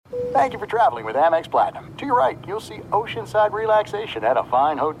Thank you for traveling with Amex Platinum. To your right, you'll see oceanside relaxation at a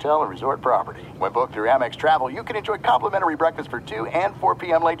fine hotel and resort property. When booked through Amex Travel, you can enjoy complimentary breakfast for 2 and 4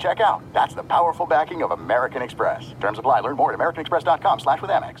 p.m. late checkout. That's the powerful backing of American Express. Terms apply. Learn more at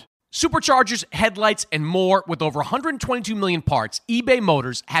americanexpress.com/withAmex. Superchargers, headlights, and more. With over 122 million parts, eBay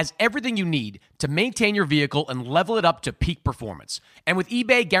Motors has everything you need to maintain your vehicle and level it up to peak performance. And with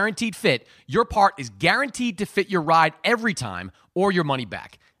eBay Guaranteed Fit, your part is guaranteed to fit your ride every time or your money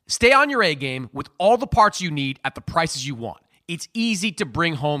back. Stay on your A-game with all the parts you need at the prices you want. It's easy to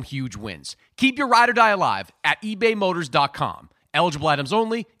bring home huge wins. Keep your ride or die alive at ebaymotors.com. Eligible items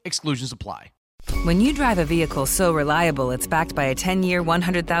only. Exclusions apply. When you drive a vehicle so reliable it's backed by a 10-year,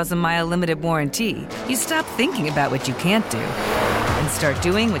 100,000-mile limited warranty, you stop thinking about what you can't do and start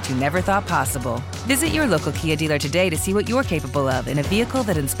doing what you never thought possible. Visit your local Kia dealer today to see what you're capable of in a vehicle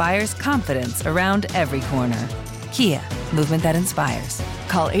that inspires confidence around every corner. Kia, movement that inspires.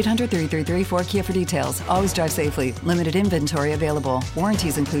 Call 800-333-4KIA for details. Always drive safely. Limited inventory available.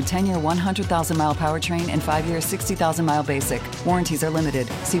 Warranties include 10-year 100,000-mile powertrain and 5-year 60,000-mile basic. Warranties are limited.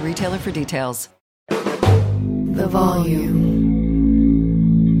 See retailer for details. The Volume.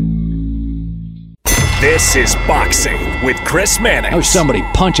 This is Boxing with Chris Mannix. Oh, somebody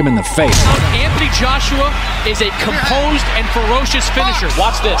punch him in the face. Anthony Joshua is a composed and ferocious finisher.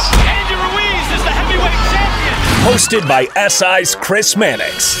 Watch this. Andy Ruiz is the heavyweight champion. Hosted by SI's Chris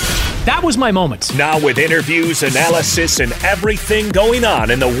Mannix. That was my moment. Now with interviews, analysis, and everything going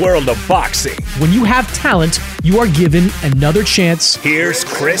on in the world of boxing. When you have talent, you are given another chance. Here's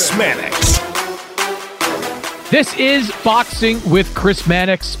Chris Mannix. This is Boxing with Chris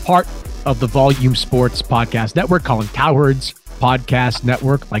Mannix, part of the Volume Sports Podcast Network, Colin Cowherd's Podcast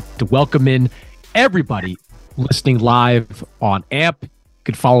Network. I'd like to welcome in everybody listening live on AMP. You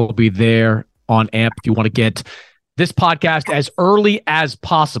can follow me there on AMP if you want to get this podcast as early as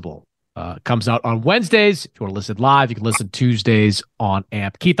possible. Comes out on Wednesdays. If you want to listen live, you can listen Tuesdays on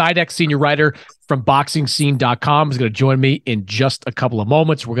AMP. Keith Idek, senior writer from BoxingScene.com, is going to join me in just a couple of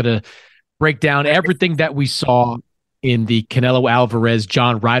moments. We're going to break down everything that we saw in the Canelo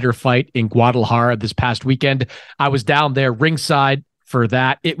Alvarez-John Ryder fight in Guadalajara this past weekend. I was down there ringside for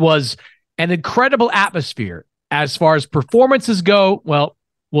that. It was an incredible atmosphere as far as performances go. Well,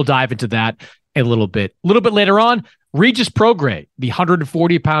 we'll dive into that a little bit later on. Regis Prograis, the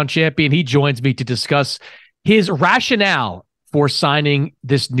 140-pound champion, he joins me to discuss his rationale for signing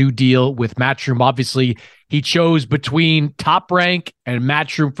this new deal with Matchroom. Obviously, he chose between Top Rank and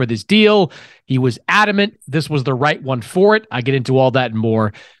Matchroom for this deal. He was adamant this was the right one for it. I get into all that and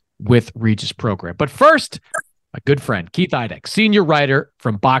more with Regis Prograis. But first, my good friend, Keith Idek, senior writer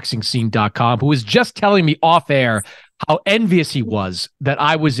from BoxingScene.com, who was just telling me off air how envious he was that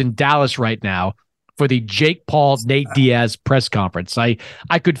I was in Dallas right now for the Jake Paul, Nate Diaz press conference. I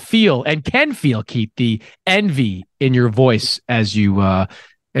could feel and can feel, Keith, the envy in your voice as you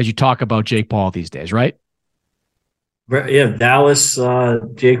talk about Jake Paul these days, right? Yeah, Dallas,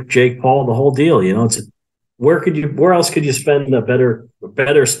 Jake Paul, the whole deal. You know, where else could you spend a better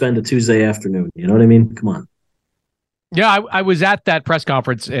spend a Tuesday afternoon? You know what I mean? Come on. Yeah, I was at that press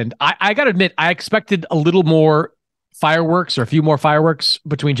conference, and I got to admit, I expected a little more fireworks or a few more fireworks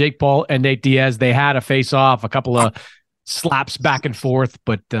between Jake Paul and Nate Diaz. They had a face-off, a couple of slaps back and forth,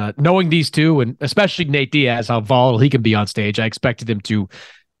 but knowing these two, and especially Nate Diaz, how volatile he can be on stage, I expected him to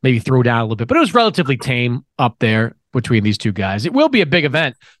maybe throw down a little bit, but it was relatively tame up there between these two guys. It will be a big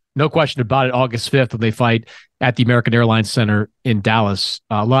event, no question about it, August 5th when they fight at the American Airlines Center in Dallas.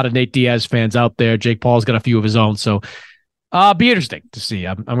 A lot of Nate Diaz fans out there. Jake Paul's got a few of his own, so be interesting to see.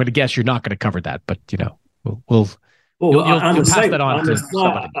 I'm going to guess you're not going to cover that, but you'll pass that on to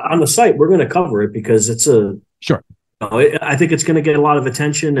somebody. On the site, we're going to cover it because it's sure. I think it's going to get a lot of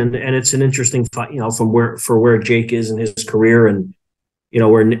attention, and it's an interesting fight. From where Jake is in his career, and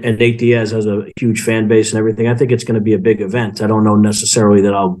where Nate Diaz has a huge fan base and everything. I think it's going to be a big event. I don't know necessarily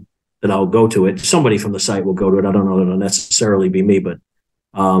that I'll go to it. Somebody from the site will go to it. I don't know that it'll necessarily be me, but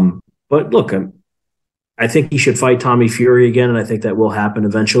look, I think he should fight Tommy Fury again, and I think that will happen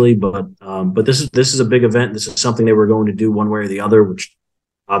eventually. But this is a big event. This is something they were going to do one way or the other, which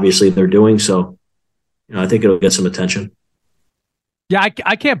obviously they're doing. So, I think it'll get some attention. Yeah,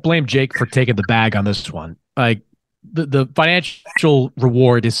 I can't blame Jake for taking the bag on this one. Like the financial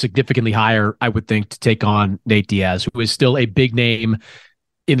reward is significantly higher, I would think, to take on Nate Diaz, who is still a big name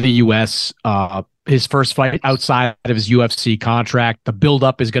in the U.S. His first fight outside of his UFC contract, the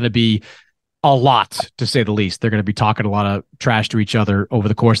buildup is going to be a lot, to say the least. They're going to be talking a lot of trash to each other over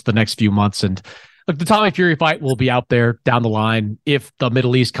the course of the next few months. And look, the Tommy Fury fight will be out there down the line. If the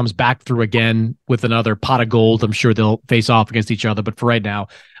Middle East comes back through again with another pot of gold, I'm sure they'll face off against each other. But for right now,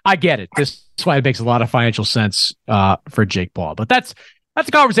 I get it. This is why it makes a lot of financial sense for Jake Paul. But that's a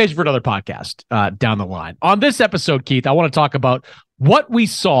conversation for another podcast down the line. On this episode, Keith, I want to talk about what we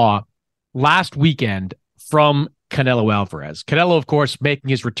saw last weekend from Canelo Alvarez. Canelo, of course, making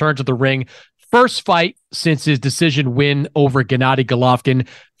his return to the ring. First fight since his decision win over Gennady Golovkin.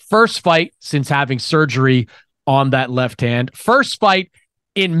 First fight since having surgery on that left hand. First fight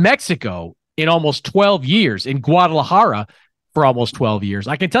in Mexico in almost 12 years, in Guadalajara for almost 12 years.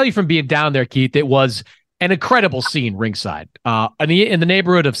 I can tell you from being down there, Keith, it was an incredible scene ringside. In the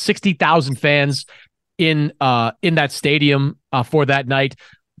neighborhood of 60,000 fans in that stadium for that night.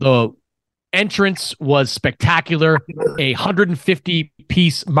 The entrance was spectacular.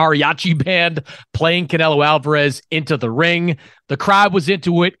 150-piece mariachi band playing Canelo Alvarez into the ring. The crowd was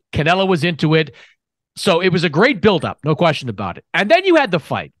into it. Canelo was into it. So it was a great buildup, no question about it. And then you had the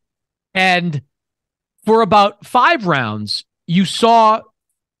fight. And for about 5 rounds, you saw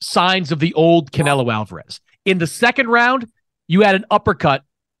signs of the old Canelo Alvarez. In the second round, you had an uppercut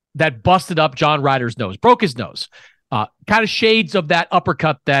that busted up John Ryder's nose, broke his nose. Kind of shades of that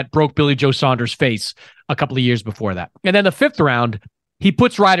uppercut that broke Billy Joe Saunders' face a couple of years before that. And then the 5th round, he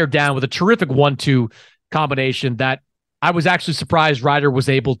puts Ryder down with a terrific 1-2 combination that I was actually surprised Ryder was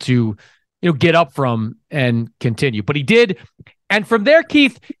able to, get up from and continue. But he did. And from there,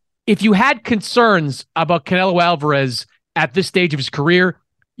 Keith, if you had concerns about Canelo Alvarez at this stage of his career,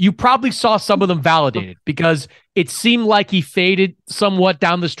 you probably saw some of them validated because it seemed like he faded somewhat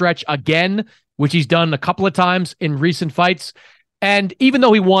down the stretch again, which he's done a couple of times in recent fights. And even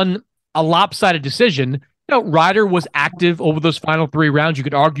though he won a lopsided decision, Ryder was active over those final 3 rounds. You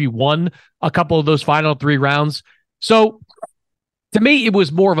could argue he won a couple of those final 3 rounds. So to me, it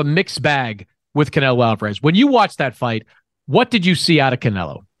was more of a mixed bag with Canelo Alvarez. When you watched that fight, what did you see out of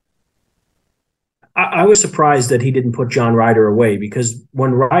Canelo? I was surprised that he didn't put John Ryder away because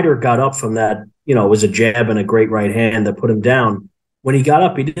when Ryder got up from that, it was a jab and a great right hand that put him down. When he got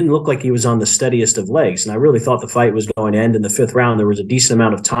up, he didn't look like he was on the steadiest of legs. And I really thought the fight was going to end in the 5th round. There was a decent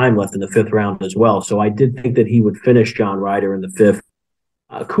amount of time left in the 5th round as well. So I did think that he would finish John Ryder in the 5th.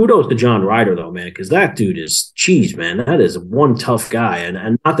 Kudos to John Ryder, though, man, because that dude is cheese, man. That is one tough guy.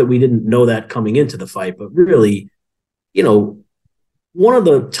 And not that we didn't know that coming into the fight, but really, one of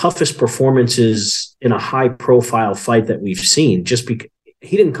the toughest performances in a high-profile fight that we've seen, just because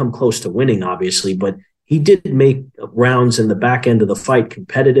he didn't come close to winning, obviously, but he did make rounds in the back end of the fight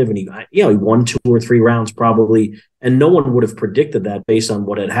competitive, and he won 2 or 3 rounds probably, and no one would have predicted that based on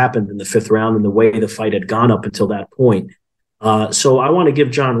what had happened in the 5th round and the way the fight had gone up until that point. So I want to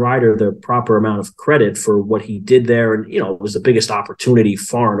give John Ryder the proper amount of credit for what he did there, and it was the biggest opportunity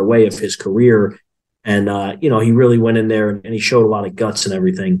far and away of his career, and he really went in there and he showed a lot of guts and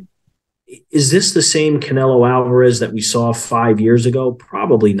everything. Is this the same Canelo Alvarez that we saw 5 years ago?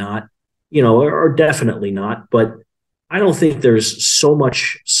 Probably not. Or definitely not. But I don't think there's so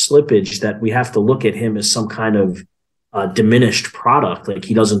much slippage that we have to look at him as some kind of diminished product, like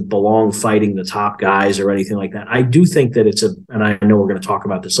he doesn't belong fighting the top guys or anything like that. I do think that and I know we're going to talk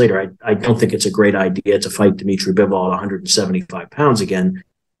about this later, I don't think it's a great idea to fight Dimitri Bivol at 175 pounds again,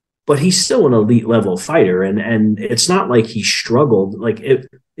 but he's still an elite level fighter. And it's not like he struggled. Like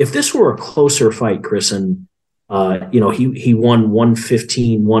if this were a closer fight, Chris, and he won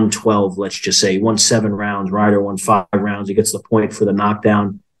 115, 112, let's just say, won 7 rounds. Ryder won 5 rounds. He gets the point for the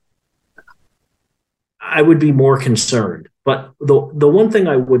knockdown. I would be more concerned. But the one thing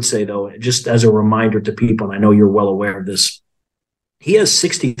I would say, though, just as a reminder to people, and I know you're well aware of this, he has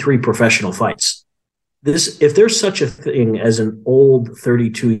 63 professional fights. If there's such a thing as an old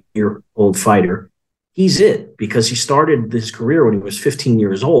 32-year-old fighter, he's it, because he started his career when he was 15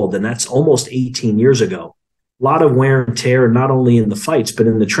 years old, and that's almost 18 years ago. A lot of wear and tear, not only in the fights, but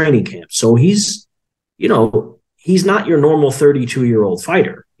in the training camp. So he's not your normal 32-year-old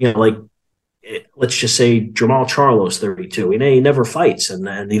fighter. Let's just say Jamal Charlo's 32. He never fights,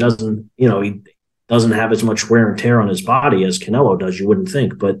 and he doesn't, he doesn't have as much wear and tear on his body as Canelo does, you wouldn't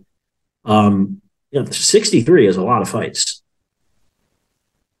think. But 63 is a lot of fights.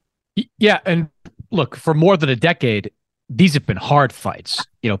 Yeah, and look, for more than a decade, these have been hard fights.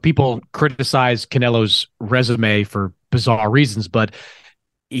 People criticize Canelo's resume for bizarre reasons, but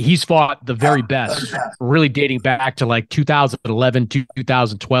he's fought the very best, really dating back to like 2011,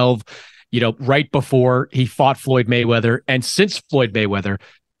 2012, right before he fought Floyd Mayweather. And since Floyd Mayweather,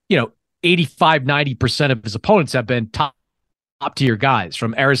 85, 90% of his opponents have been top tier guys,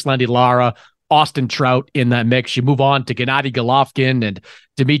 from Erislandy Lara, Austin Trout in that mix. You move on to Gennady Golovkin and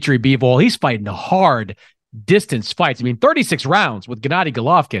Dimitri Bivol. He's fighting hard distance fights. 36 rounds with Gennady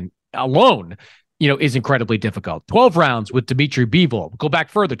Golovkin alone, is incredibly difficult. 12 rounds with Dimitri Bivol. Go back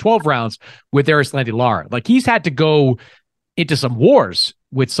further, 12 rounds with Erislandy Lara. Like, he's had to go into some wars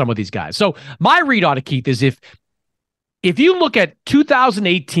with some of these guys. So my read on it, Keith, is if you look at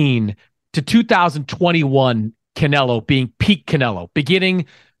 2018 to 2021 Canelo being peak Canelo, beginning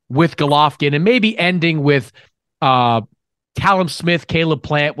with Golovkin and maybe ending with Callum Smith, Caleb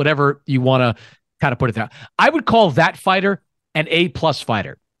Plant, whatever you want to kind of put it down, I would call that fighter an A-plus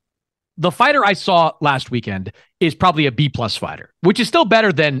fighter. The fighter I saw last weekend is probably a B-plus fighter, which is still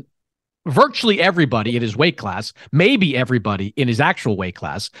better than virtually everybody in his weight class, maybe everybody in his actual weight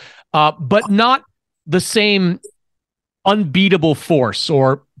class, but not the same unbeatable force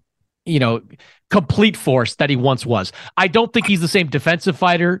or, complete force that he once was. I don't think he's the same defensive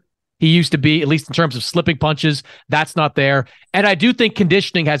fighter he used to be, at least in terms of slipping punches. That's not there. And I do think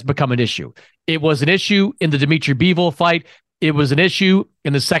conditioning has become an issue. It was an issue in the Dimitri Bivol fight. It was an issue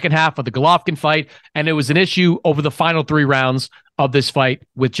in the second half of the Golovkin fight. And it was an issue over the final 3 rounds of this fight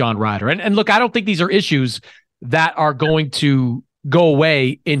with John Ryder. And look, I don't think these are issues that are going to go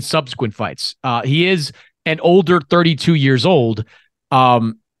away in subsequent fights. He is an older 32 years old.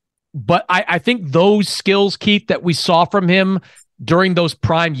 But I think those skills, Keith, that we saw from him during those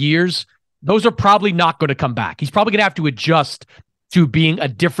prime years, those are probably not going to come back. He's probably going to have to adjust to being a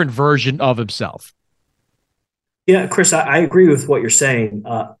different version of himself. Yeah, Chris, I agree with what you're saying.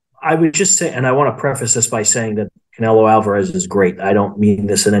 I would just say, and I want to preface this by saying that Canelo Alvarez is great. I don't mean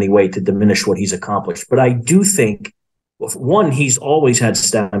this in any way to diminish what he's accomplished, but I do think, one, he's always had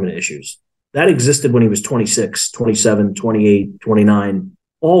stamina issues. That existed when he was 26, 27, 28, 29,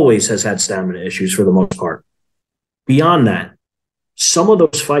 always has had stamina issues for the most part. Beyond that, some of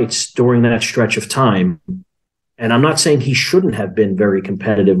those fights during that stretch of time, and I'm not saying he shouldn't have been very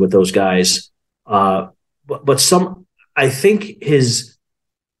competitive with those guys, but some, I think his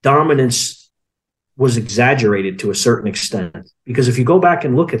dominance was exaggerated to a certain extent. Because if you go back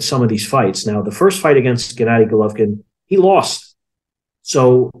and look at some of these fights, now the first fight against Gennady Golovkin, he lost.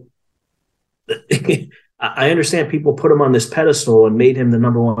 So I understand people put him on this pedestal and made him the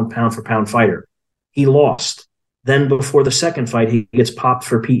number 1 pound for pound fighter. He lost. Then before the second fight, he gets popped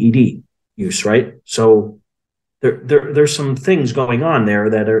for PED use, right? So there's some things going on there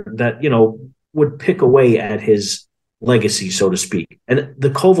that would pick away at his legacy, so to speak. And the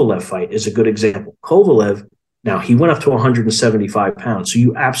Kovalev fight is a good example. Kovalev, now he went up to 175 pounds, so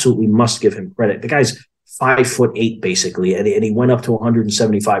you absolutely must give him credit. The guy's 5'8", basically, and he went up to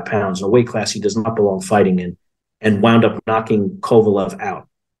 175 pounds in a weight class he does not belong fighting in, and wound up knocking Kovalev out.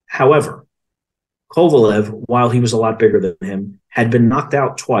 However, Kovalev, while he was a lot bigger than him, had been knocked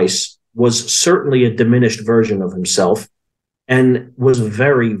out twice, was certainly a diminished version of himself, and was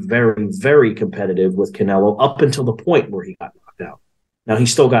very, very, very competitive with Canelo up until the point where he got knocked out. Now, he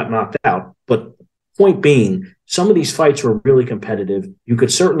still got knocked out, but point being, some of these fights were really competitive. You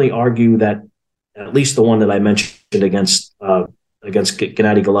could certainly argue that at least the one that I mentioned against Gennady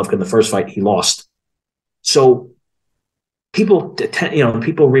Golovkin, the first fight, he lost. So people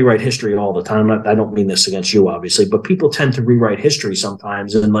rewrite history all the time. I don't mean this against you, obviously, but people tend to rewrite history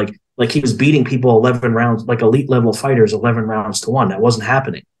sometimes. And like he was beating people 11 rounds, like elite level fighters, 11 rounds to 1. That wasn't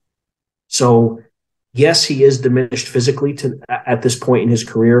happening. So yes, he is diminished physically at this point in his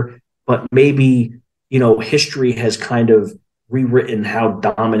career, but maybe, history has kind of rewritten how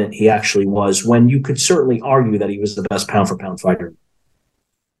dominant he actually was, when you could certainly argue that he was the best pound for pound fighter.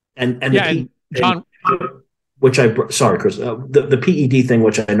 John, sorry, Chris, the PED thing,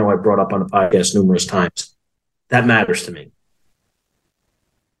 which I know I brought up on the podcast numerous times, that matters to me.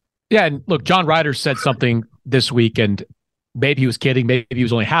 Yeah, and look, John Ryder said something this week, and maybe he was kidding, maybe he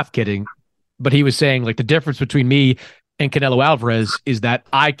was only half kidding, but he was saying, like, the difference between me and Canelo Alvarez is that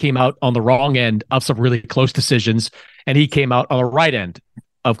I came out on the wrong end of some really close decisions, and he came out on the right end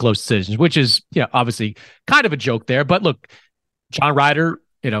of close decisions, which is, obviously kind of a joke there. But look, John Ryder,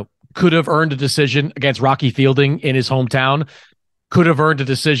 could have earned a decision against Rocky Fielding in his hometown, could have earned a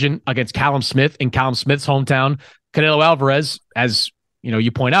decision against Callum Smith in Callum Smith's hometown. Canelo Alvarez, as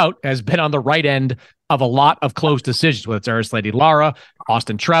you point out, has been on the right end of a lot of close decisions, whether it's Erislandy Lara,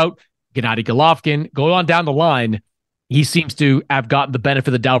 Austin Trout, Gennady Golovkin, go on down the line. He seems to have gotten the benefit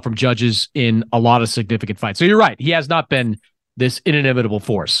of the doubt from judges in a lot of significant fights. So you're right. He has not been this inimitable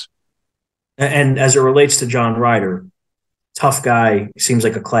force. And as it relates to John Ryder, tough guy, seems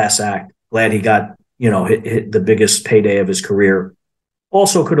like a class act. Glad he got, hit the biggest payday of his career.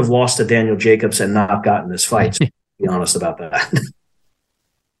 Also could have lost to Daniel Jacobs and not gotten this fight. So be honest about that.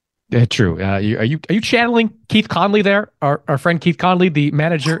 True. Are you channeling Keith Conley there? Our friend Keith Conley, the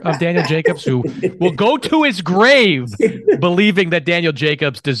manager of Daniel Jacobs, who will go to his grave believing that Daniel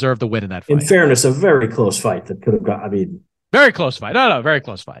Jacobs deserved the win in that fight. In fairness, a very close fight that could have got. Very close fight. No, very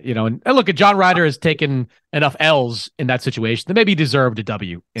close fight. And look, John Ryder has taken enough L's in that situation that maybe he deserved a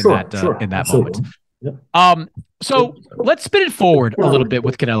W in that moment. Yep. So let's spin it forward a little bit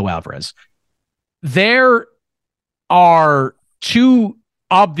with Canelo Alvarez. There are two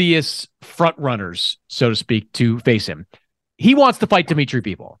obvious front runners, so to speak, to face him. He wants to fight Dimitri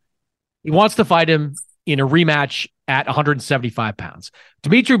Bivol. He wants to fight him in a rematch at 175 pounds.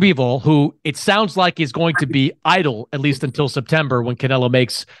 Dimitri Bivol, who it sounds like is going to be idle at least until September when Canelo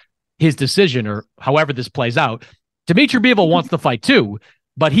makes his decision, or however this plays out. Dimitri Bivol wants to fight too,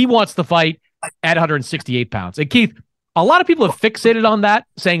 but he wants to fight at 168 pounds. And Keith, a lot of people have fixated on that,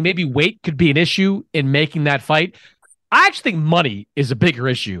 saying maybe weight could be an issue in making that fight. I actually think money is a bigger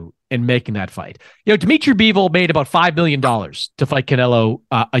issue in making that fight. Dimitri Bivol made about $5 million to fight Canelo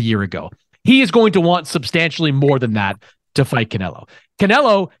a year ago. He is going to want substantially more than that to fight Canelo.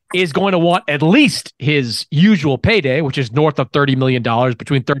 Canelo is going to want at least his usual payday, which is north of $30 million,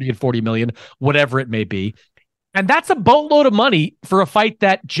 between 30 and 40 million, whatever it may be. And that's a boatload of money for a fight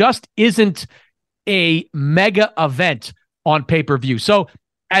that just isn't a mega event on pay-per-view. So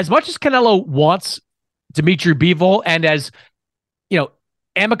as much as Canelo wants Dimitri Bivol, and as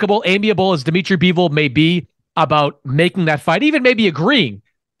amiable as Dimitri Bivol may be about making that fight, even maybe agreeing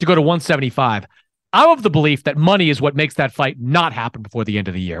to go to 175, I'm of the belief that money is what makes that fight not happen before the end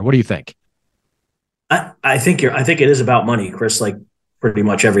of the year. What do you think? I think it is about money, Chris, like pretty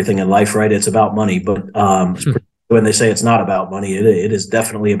much everything in life, right? It's about money. But when they say it's not about money, it is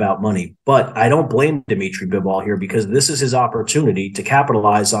definitely about money. But I don't blame Dimitri Bivol here, because this is his opportunity to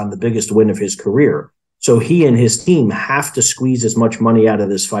capitalize on the biggest win of his career. So he and his team have to squeeze as much money out of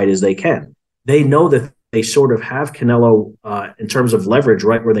this fight as they can. They know that they sort of have Canelo in terms of leverage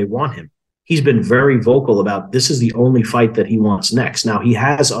right where they want him. He's been very vocal about this is the only fight that he wants next. Now, he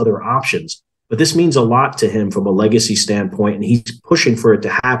has other options, but this means a lot to him from a legacy standpoint, and he's pushing for it to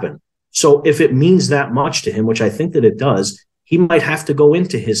happen. So if it means that much to him, which I think that it does, he might have to go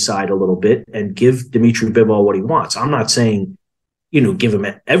into his side a little bit and give Dimitri Bivol what he wants. I'm not saying give him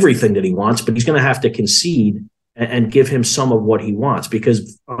everything that he wants, but he's going to have to concede and give him some of what he wants,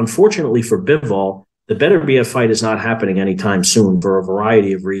 because unfortunately for Bivol, the Better BF fight is not happening anytime soon for a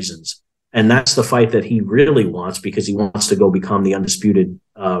variety of reasons. And that's the fight that he really wants, because he wants to go become the undisputed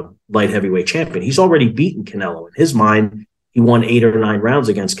light heavyweight champion. He's already beaten Canelo. In his mind, he won 8 or 9 rounds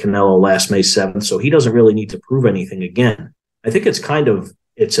against Canelo last May 7th, so he doesn't really need to prove anything again. I think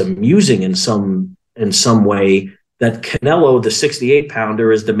it's amusing in some way that Canelo, the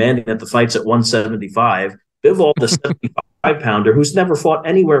 68-pounder, is demanding that the fight's at 175. Bivol, the 75-pounder, who's never fought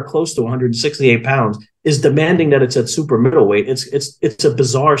anywhere close to 168 pounds, is demanding that it's at super middleweight. It's a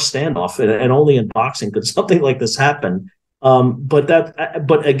bizarre standoff, and only in boxing could something like this happen.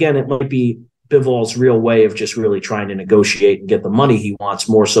 But again, it might be Bivol's real way of just really trying to negotiate and get the money he wants,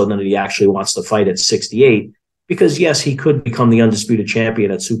 more so than he actually wants to fight at 68. Because yes, he could become the undisputed champion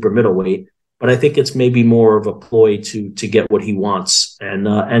at super middleweight, but I think it's maybe more of a ploy to get what he wants,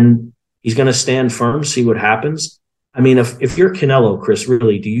 and he's going to stand firm, see what happens. I mean, if you're Canelo, Chris,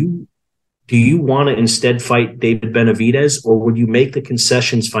 really, do you want to instead fight David Benavidez, or would you make the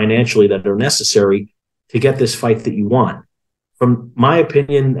concessions financially that are necessary to get this fight that you want? From my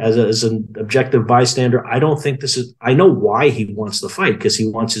opinion, as an objective bystander, I don't think this is. I know why he wants the fight, because he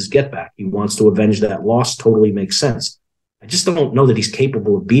wants his get back. He wants to avenge that loss. Totally makes sense. I just don't know that he's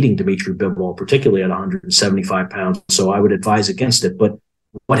capable of beating Dimitri Bivol, particularly at 175 pounds. So I would advise against it. But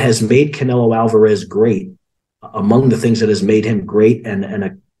what has made Canelo Alvarez great, among the things that has made him great, and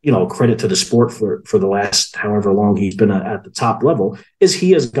a credit to the sport for the last however long he's been at the top level, is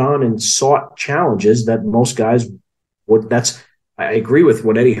he has gone and sought challenges that most guys would. I agree with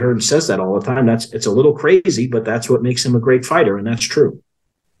when Eddie Hearn says that all the time. It's a little crazy, but that's what makes him a great fighter, and that's true.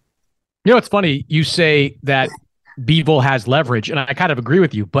 It's funny you say that Bivol has leverage, and I kind of agree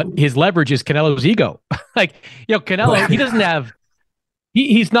with you, but his leverage is Canelo's ego. Canelo, he doesn't have.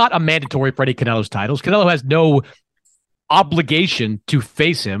 He's not a mandatory for any Canelo's titles. Canelo has no obligation to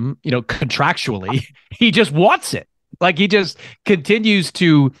face him, contractually. He just wants it. He just continues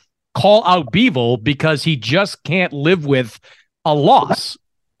to call out Bivol because he just can't live with a loss,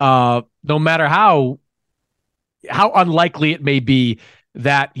 no matter how unlikely it may be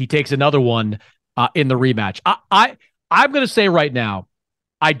that he takes another one in the rematch. I'm going to say right now,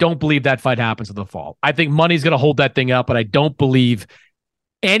 I don't believe that fight happens in the fall. I think money's going to hold that thing up, but I don't believe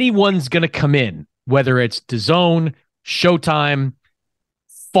anyone's going to come in, whether it's DAZN, Showtime,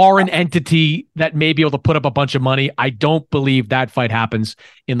 foreign entity that may be able to put up a bunch of money. I don't believe that fight happens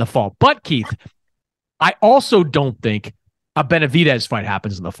in the fall. But Keith, I also don't think a Benavidez fight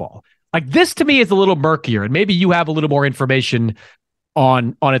happens in the fall. Like, this to me is a little murkier, and maybe you have a little more information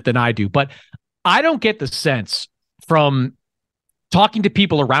on it than I do. But I don't get the sense from talking to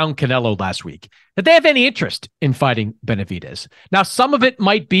people around Canelo last week that they have any interest in fighting Benavidez. Now, some of it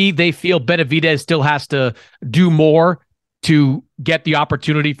might be they feel Benavidez still has to do more to get the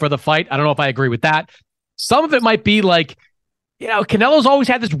opportunity for the fight. I don't know if I agree with that. Some of it might be like, Canelo's always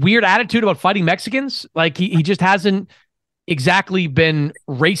had this weird attitude about fighting Mexicans. Like, he just hasn't exactly been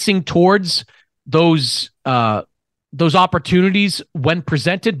racing towards those opportunities when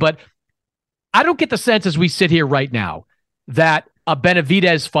presented. But I don't get the sense as we sit here right now that a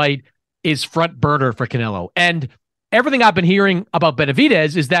Benavidez fight is front burner for Canelo. And everything I've been hearing about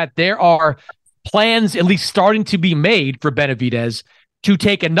Benavidez is that there are plans at least starting to be made for Benavidez to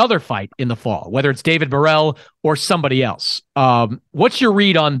take another fight in the fall, whether it's David Morrell or somebody else. What's your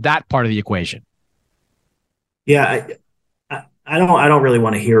read on that part of the equation? Yeah, I don't really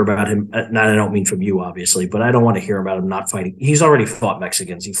want to hear about him. And I don't mean from you, obviously, but I don't want to hear about him not fighting. He's already fought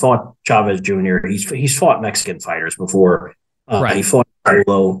Mexicans. He fought Chavez Jr. He's fought Mexican fighters before. Right. He fought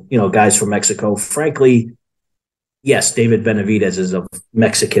guys from Mexico. Frankly, yes, David Benavidez is of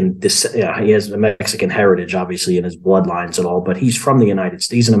Mexican descent. Yeah, he has a Mexican heritage, obviously, in his bloodlines and all, but he's from the United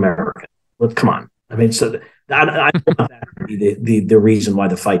States. He's an American. But come on. I mean, so I don't want that to be the reason why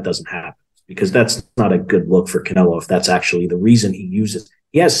the fight doesn't happen, because that's not a good look for Canelo if that's actually the reason he uses.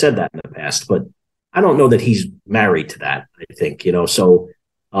 He has said that in the past, but I don't know that he's married to that, I think,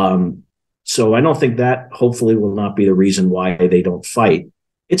 So I don't think that hopefully will not be the reason why they don't fight.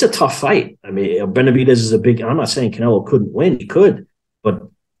 It's a tough fight. I mean, Benavidez is I'm not saying Canelo couldn't win. He could, but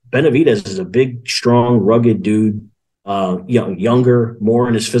Benavidez is a big, strong, rugged dude, younger, more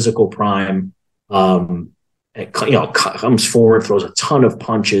in his physical prime, comes forward, throws a ton of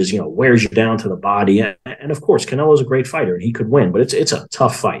punches, wears you down to the body. And of course, Canelo is a great fighter and he could win, but it's a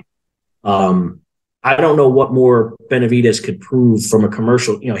tough fight. I don't know what more Benavidez could prove from a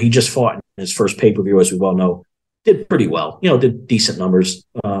commercial. He just fought in his first pay-per-view, as we well know, did pretty well, did decent numbers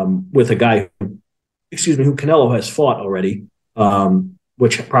with a guy, who Canelo has fought already,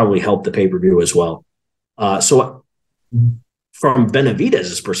 which probably helped the pay-per-view as well. So from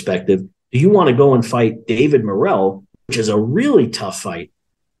Benavidez's perspective, do you want to go and fight David Morrell, which is a really tough fight?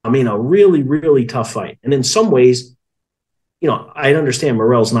 I mean, a really, really tough fight. And in some ways, I understand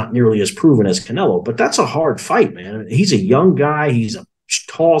Morrell's not nearly as proven as Canelo, but that's a hard fight, man. He's a young guy. He's a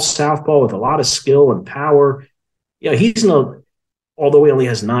tall southpaw with a lot of skill and power. Although he only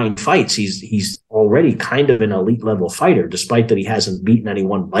has 9 fights, he's already kind of an elite level fighter, despite that he hasn't beaten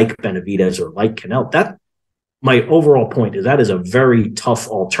anyone like Benavidez or like Canelo. That, my overall point is, that is a very tough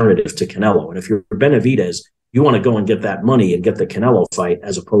alternative to Canelo. And if you're Benavidez, you want to go and get that money and get the Canelo fight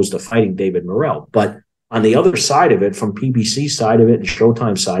as opposed to fighting David Morrell. But on the other side of it, from PBC side of it and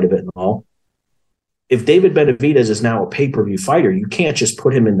Showtime side of it and all, if David Benavidez is now a pay-per-view fighter, you can't just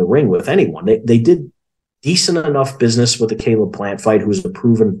put him in the ring with anyone. They did decent enough business with the Caleb Plant fight, who's a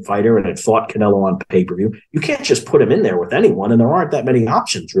proven fighter and had fought Canelo on pay-per-view. You can't just put him in there with anyone, and there aren't that many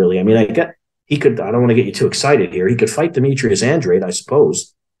options, really. I mean, I don't want to get you too excited here. He could fight Demetrius Andrade, I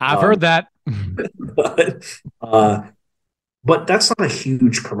suppose. I've heard that. But that's not a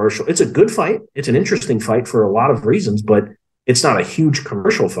huge commercial. It's a good fight. It's an interesting fight for a lot of reasons, but it's not a huge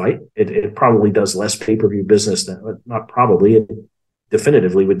commercial fight. It probably does less pay-per-view business than, not probably, it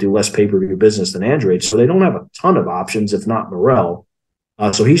definitively would do less pay-per-view business than Andrade. So they don't have a ton of options, if not Morrell.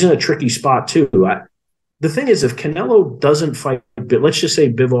 So he's in a tricky spot too. The thing is, if Canelo doesn't fight, let's just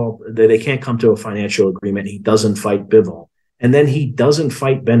say Bivol, they can't come to a financial agreement. He doesn't fight Bivol, and then he doesn't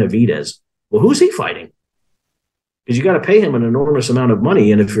fight Benavidez. Well, who's he fighting? Because you got to pay him an enormous amount of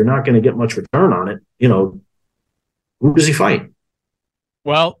money, and if you're not going to get much return on it, who does he fight?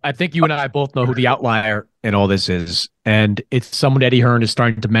 Well, I think you and I both know who the outlier in all this is, and it's someone Eddie Hearn is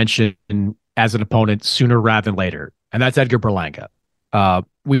starting to mention as an opponent sooner rather than later, and that's Edgar Berlanga.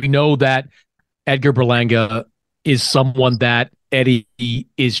 We know that Edgar Berlanga is someone that Eddie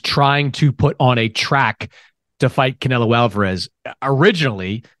is trying to put on a track to fight Canelo Alvarez.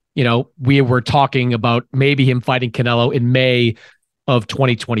 Originally, we were talking about maybe him fighting Canelo in May of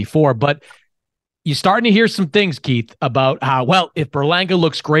 2024, but you're starting to hear some things, Keith, about how, well, if Berlanga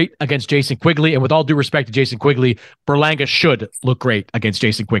looks great against Jason Quigley, and with all due respect to Jason Quigley, Berlanga should look great against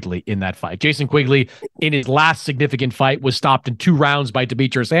Jason Quigley in that fight. Jason Quigley, in his last significant fight, was stopped in 2 rounds by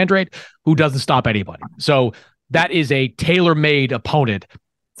Demetrius Andrade, who doesn't stop anybody. So that is a tailor-made opponent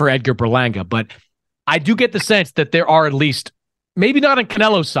for Edgar Berlanga. But I do get the sense that there are at least maybe not on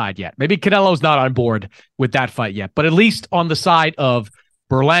Canelo's side yet. Maybe Canelo's not on board with that fight yet, but at least on the side of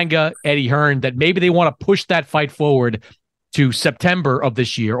Berlanga, Eddie Hearn, that maybe they want to push that fight forward to September of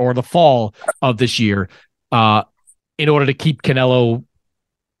this year or the fall of this year in order to keep Canelo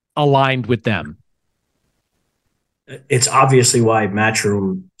aligned with them. It's obviously why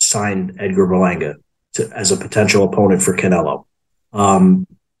Matchroom signed Edgar Berlanga as a potential opponent for Canelo.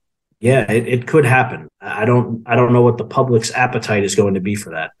 It could happen. I don't know what the public's appetite is going to be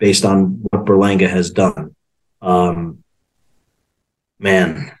for that based on what Berlanga has done.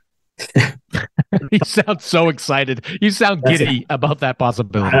 Man. You sound so excited. You sound giddy about that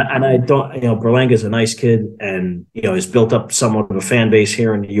possibility. And I don't, Berlanga's a nice kid and, he's built up somewhat of a fan base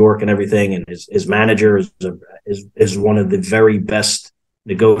here in New York and everything. And his manager is one of the very best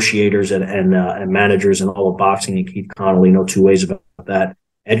negotiators and managers in all of boxing, and Keith Connolly, no two ways about that.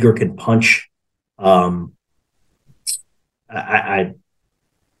 Edgar can punch.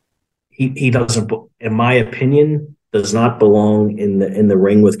 He doesn't, in my opinion, does not belong in the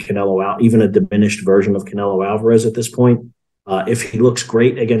ring with Canelo, even a diminished version of Canelo Alvarez at this point. If he looks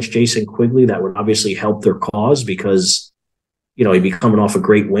great against Jason Quigley, that would obviously help their cause because, he'd be coming off a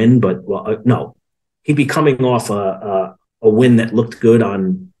great win. But no, he'd be coming off a win that looked good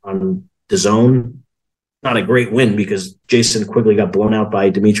on DAZN. Not a great win because Jason Quigley got blown out by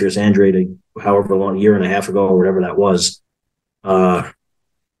Demetrius Andrade however long, a year and a half ago or whatever that was.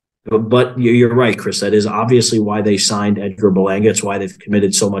 But you're right, Chris. That is obviously why they signed Edgar Berlanga. It's why they've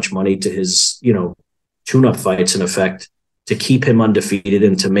committed so much money to his, tune-up fights, in effect, to keep him undefeated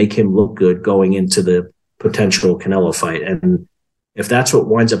and to make him look good going into the potential Canelo fight. And if that's what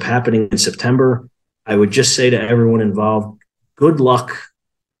winds up happening in September, I would just say to everyone involved, good luck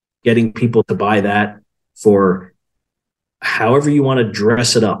getting people to buy that for however you want to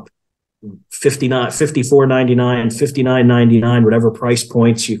dress it up. $54.99, $59.99, whatever price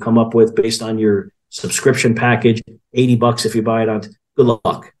points you come up with based on your subscription package, $80 if you buy it on. Good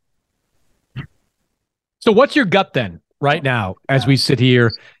luck. So what's your gut then right now as we sit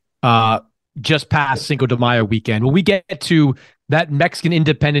here just past Cinco de Mayo weekend? When we get to that Mexican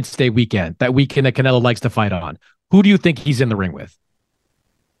Independence Day weekend, that weekend that Canelo likes to fight on, who do you think he's in the ring with?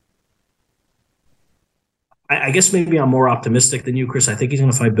 I guess maybe I'm more optimistic than you, Chris. I think he's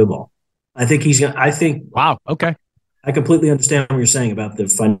going to fight Bivol. Wow. Okay. I completely understand what you're saying about the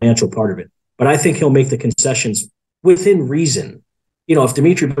financial part of it, but I think he'll make the concessions within reason. If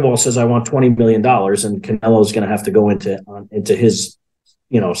Dimitri Bivol says, I want $20 million and Canelo's going to have to go into his,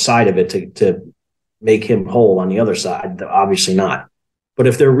 side of it to make him whole on the other side, obviously not. But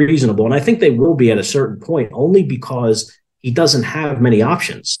if they're reasonable, and I think they will be at a certain point, only because he doesn't have many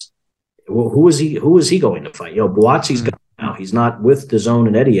options. Well, who is he going to fight? Buatsi's gone now. He's not with DAZN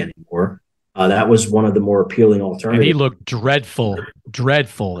and Eddie anymore. That was one of the more appealing alternatives. And he looked dreadful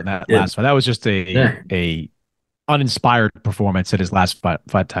in that last fight. That was just a uninspired performance at his last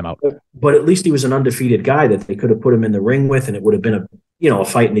fight timeout. But at least he was an undefeated guy that they could have put him in the ring with, and it would have been a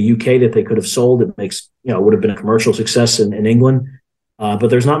fight in the UK that they could have sold. It makes would have been a commercial success in England. But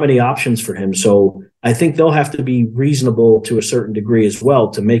there's not many options for him, so I think they'll have to be reasonable to a certain degree as well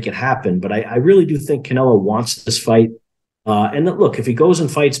to make it happen. But I really do think Canelo wants this fight. And look, if he goes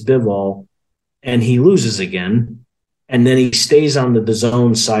and fights Bivol and he loses again, and then he stays on the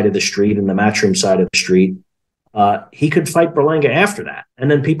DAZN side of the street and the Matchroom side of the street, he could fight Berlanga after that. And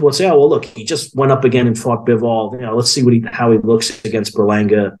then people would say, oh, well, look, he just went up again and fought Bivol. Let's see how he looks against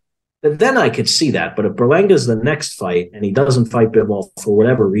Berlanga. Then I could see that. But if Berlanga's the next fight and he doesn't fight Bivol for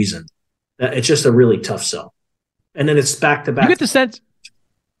whatever reason, it's just a really tough sell. And then it's back-to-back. You get the sense?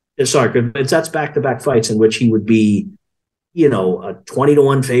 Sorry, that's back-to-back fights in which he would be, a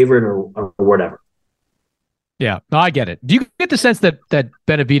 20-1 favorite or whatever. Yeah, no, I get it. Do you get the sense that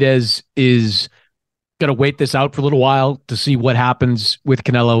Benavidez is going to wait this out for a little while to see what happens with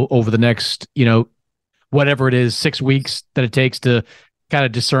Canelo over the next, whatever it is, 6 weeks that it takes to kind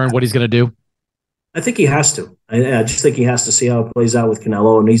of discern what he's going to do? I think he has to. I just think he has to see how it plays out with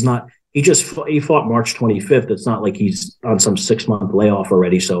Canelo. And he fought March 25th. It's not like he's on some 6-month layoff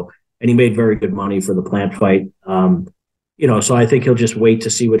already. So, and he made very good money for the Plant fight. So I think he'll just wait to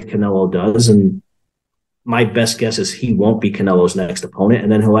see what Canelo does. And my best guess is he won't be Canelo's next opponent.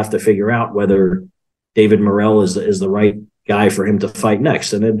 And then he'll have to figure out whether David Morrell is the right guy for him to fight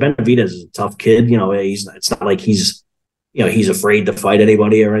next. And then Benavidez is a tough kid. It's not like he's afraid to fight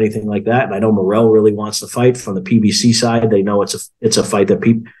anybody or anything like that. And I know Morrell really wants to fight from the PBC side. They know it's a fight that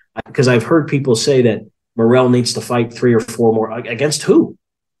people, because I've heard people say that Morrell needs to fight 3 or 4 more against who?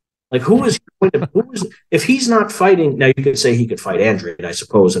 Like if he's not fighting now, you could say he could fight Andrade, I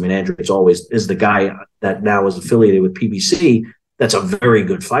suppose. I mean, Andrade is the guy that now is affiliated with PBC, that's a very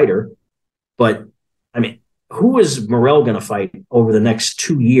good fighter. But I mean, who is Morrell going to fight over the next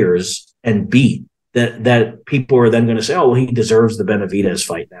 2 years and beat that people are then going to say, oh, well, he deserves the Benavidez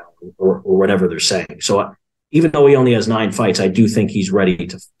fight now, or whatever they're saying. So even though he only has 9 fights, I do think he's ready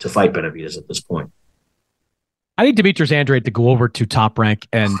to fight Benavidez at this point. I need Demetrius Andrade to go over to Top Rank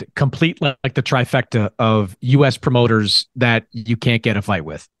and complete like the trifecta of U.S. promoters that you can't get a fight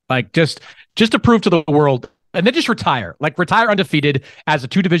with. Like just to prove to the world, and then just retire. Like retire undefeated as a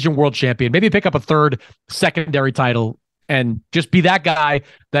 2-division world champion. Maybe pick up a 3rd secondary title and just be that guy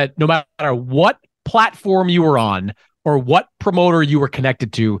that no matter what platform you were on or what promoter you were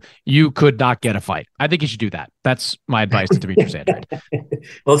connected to, you could not get a fight. I think you should do that. That's my advice to Demetrius Andrade.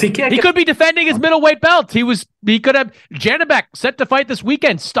 Well, if he can't, he could be defending his middleweight belt. He could have Janabek set to fight this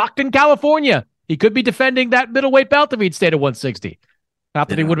weekend, Stockton, California. He could be defending that middleweight belt if he'd stayed at 160. Not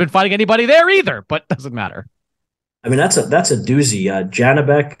that he would have been fighting anybody there either, but doesn't matter. I mean, that's a doozy.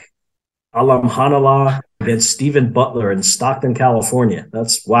 Janabek, Alamhanallah against Stephen Butler in Stockton, California.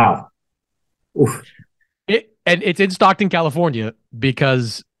 That's wow. Oof. And it's in Stockton, California,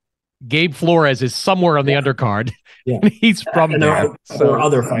 because Gabe Flores is somewhere on the undercard. Yeah. He's from there. There are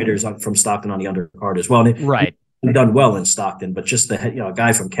other fighters from Stockton on the undercard as well. Right. He's done well in Stockton, but just a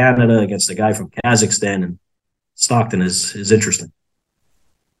guy from Canada against a guy from Kazakhstan, and Stockton is interesting.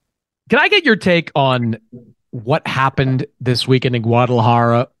 Can I get your take on what happened this weekend in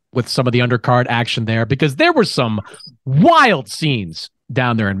Guadalajara with some of the undercard action there? Because there were some wild scenes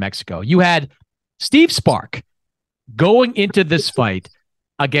down there in Mexico. You had Steve Spark going into this fight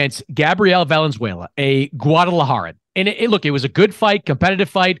against Gabriel Valenzuela, a Guadalajaran. And it was a good fight, competitive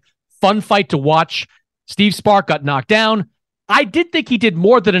fight, fun fight to watch. Steve Spark got knocked down. I did think he did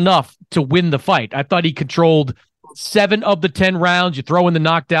more than enough to win the fight. I thought he controlled 7 of the 10 rounds. You throw in the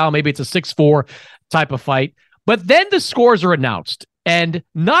knockdown, maybe it's a 6-4 type of fight. But then the scores are announced. And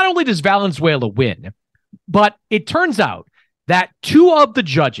not only does Valenzuela win, but it turns out that 2 of the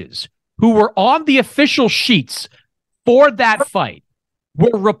judges who were on the official sheets for that fight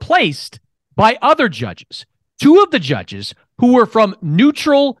were replaced by other judges. 2 of the judges who were from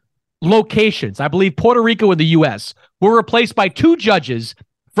neutral locations, I believe Puerto Rico and the U.S., were replaced by 2 judges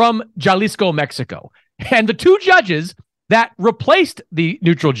from Jalisco, Mexico. And the 2 judges that replaced the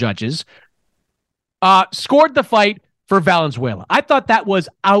neutral judges scored the fight for Valenzuela. I thought that was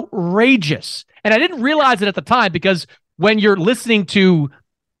outrageous. And I didn't realize it at the time, because when you're listening to,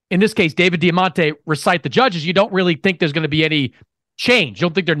 in this case, David Diamante recite the judges, you don't really think there's going to be any change. You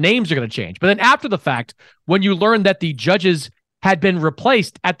don't think their names are going to change. But then after the fact, when you learn that the judges had been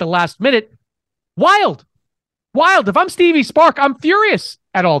replaced at the last minute, wild. If I'm Stevie Spark, I'm furious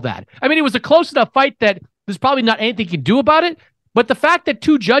at all that. I mean, it was a close enough fight that there's probably not anything you can do about it. But the fact that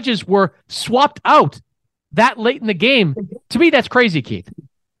 2 judges were swapped out that late in the game, to me, that's crazy, Keith.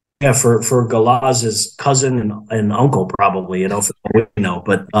 Yeah, for Galaz's cousin and uncle, probably,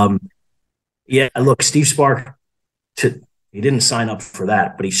 But yeah, look, Steve Spark, he didn't sign up for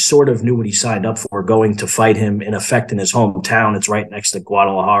that, but he sort of knew what he signed up for, going to fight him in effect in his hometown. It's right next to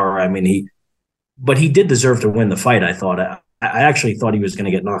Guadalajara. I mean, but he did deserve to win the fight. I thought. I actually thought he was going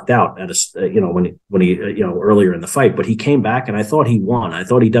to get knocked out at when he earlier in the fight, but he came back and I thought he won. I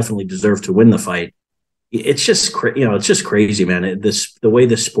thought he definitely deserved to win the fight. It's just it's just crazy, man. The way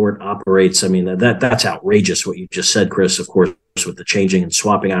this sport operates. I mean, that's outrageous what you just said, Chris. Of course, with the changing and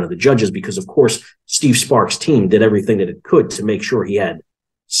swapping out of the judges, because of course Steve Sparks' team did everything that it could to make sure he had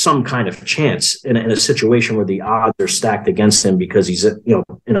some kind of chance in a situation where the odds are stacked against him, because he's in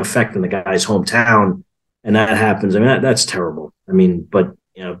effect in the guy's hometown. And that happens. I mean, that's terrible. I mean, but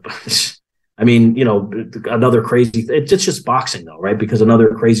another crazy. It's just boxing, though, right? Because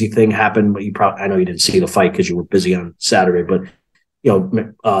another crazy thing happened. I know you didn't see the fight because you were busy on Saturday, but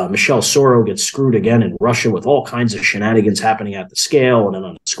Michelle Soro gets screwed again in Russia with all kinds of shenanigans happening at the scale and then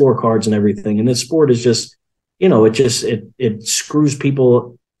on the scorecards and everything. And this sport is just, it screws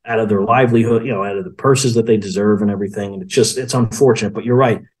people out of their livelihood, out of the purses that they deserve and everything. And it's unfortunate. But you're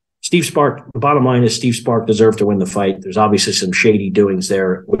right. Steve Spark, the bottom line is Steve Spark deserved to win the fight. There's obviously some shady doings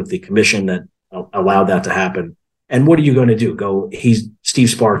there with the commission that allowed that to happen. And what are you going to do? He's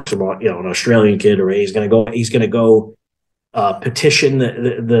Steve Spark's an Australian kid, or he's going to go petition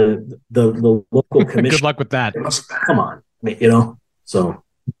the local commission. Good luck with that. Come on, so.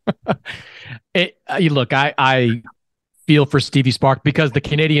 Look, I feel for Stevie Spark, because the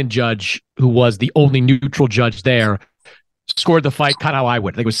Canadian judge, who was the only neutral judge there, scored the fight kind of how I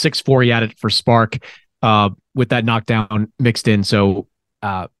would. I think it was 6-4 he had it for Spark with that knockdown mixed in. So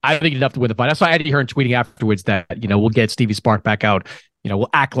I think enough to win the fight. That's why Eddie Hearn tweeting afterwards that, we'll get Stevie Spark back out we'll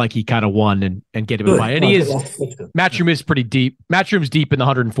act like he kind of won and get him a fight. And he is, Matchroom is pretty deep. Matchroom's deep in the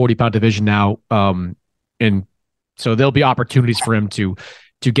 140-pound division now. And so there'll be opportunities for him to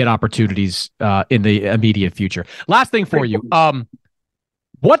get opportunities in the immediate future. Last thing for you.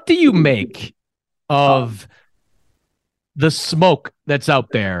 What do you make of the smoke that's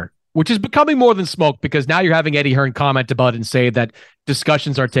out there, which is becoming more than smoke because now you're having Eddie Hearn comment about it and say that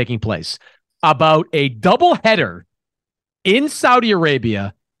discussions are taking place about a doubleheader in Saudi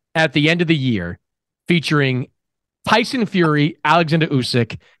Arabia at the end of the year featuring Tyson Fury, Alexander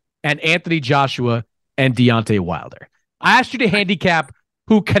Usyk, and Anthony Joshua and Deontay Wilder. I asked you to handicap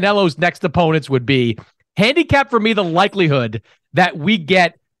who Canelo's next opponents would be. Handicap for me the likelihood that we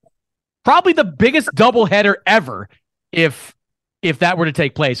get probably the biggest doubleheader ever if that were to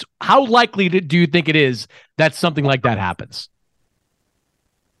take place. How likely do you think it is that something like that happens?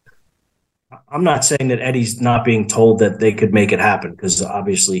 I'm not saying that Eddie's not being told that they could make it happen, because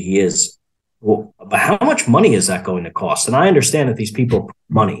obviously he is. Well, but how much money is that going to cost? And I understand that these people put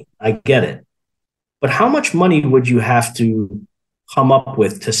money. I get it. But how much money would you have to come up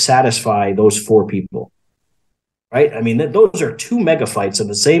with to satisfy those four people? Right? I mean, those are two mega fights on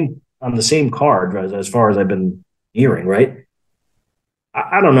the same card, as far as I've been hearing, right?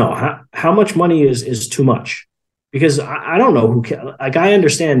 I don't know. How much money is too much? Because I don't know who can. Like, I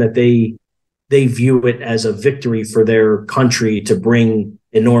understand that they view it as a victory for their country to bring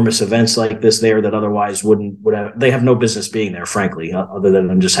enormous events like this there that otherwise would have. They have no business being there, frankly, other than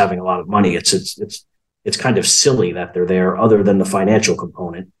them just having a lot of money. It's kind of silly that they're there, other than the financial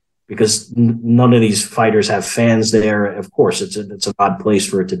component, because none of these fighters have fans there. Of course, it's an odd place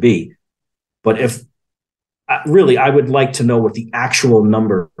for it to be. But if really, I would like to know what the actual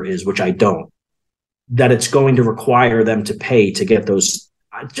number is, which I don't, that it's going to require them to pay to get those.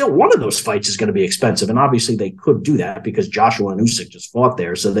 One of those fights is going to be expensive, and obviously they could do that because Joshua and Usyk just fought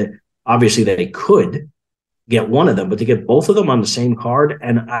there, so that obviously they could get one of them, but to get both of them on the same card,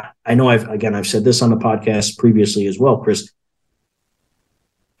 and I know I've said this on the podcast previously as well, Chris.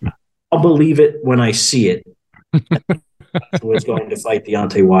 I'll believe it when I see it. Who is going to fight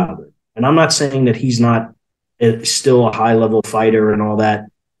Deontay Wilder? And I'm not saying that he's not still a high-level fighter and all that.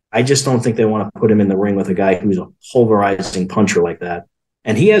 I just don't think they want to put him in the ring with a guy who's a pulverizing puncher like that.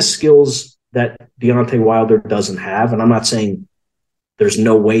 And he has skills that Deontay Wilder doesn't have. And I'm not saying there's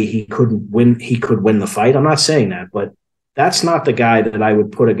no way he could win the fight. I'm not saying that, but that's not the guy that I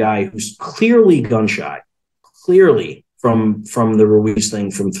would put a guy who's clearly gun-shy, clearly from the Ruiz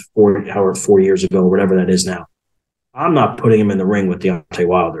thing from 4 years ago, whatever that is now. I'm not putting him in the ring with Deontay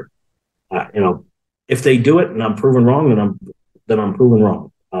Wilder. If they do it and I'm proven wrong, then I'm proven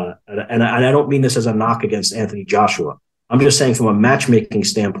wrong. And I don't mean this as a knock against Anthony Joshua. I'm just saying from a matchmaking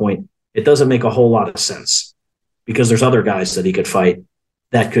standpoint, it doesn't make a whole lot of sense because there's other guys that he could fight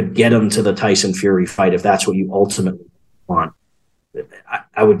that could get him to the Tyson Fury fight if that's what you ultimately want.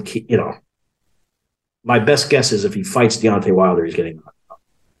 I would, my best guess is if he fights Deontay Wilder, he's getting knocked out.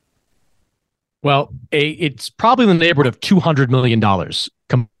 Well, it's probably in the neighborhood of $200 million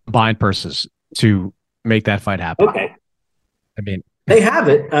combined purses to make that fight happen. Okay. I mean, they have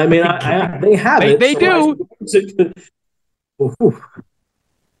it. I mean, they have it. They do. It's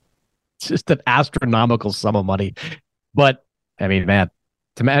just an astronomical sum of money. But, I mean, man,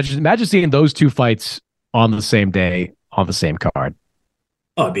 imagine seeing those two fights on the same day, on the same card.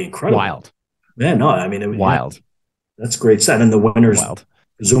 Oh, it'd be incredible. Wild. Man, no, I mean, wild. Yeah, that's great. And the winners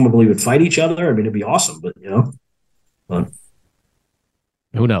presumably would fight each other. I mean, it'd be awesome, but,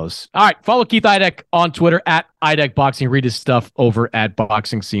 who knows? All right. Follow Keith Idek on Twitter at Idek Boxing. Read his stuff over at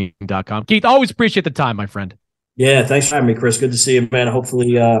boxingscene.com. Keith, always appreciate the time, my friend. Yeah, thanks for having me, Chris. Good to see you, man. Hopefully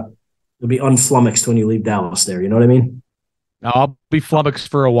you'll be unflummoxed when you leave Dallas there. You know what I mean? I'll be flummoxed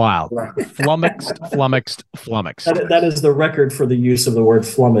for a while. Flummoxed. That is the record for the use of the word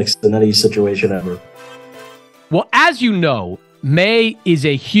flummoxed in any situation ever. Well, as you know, May is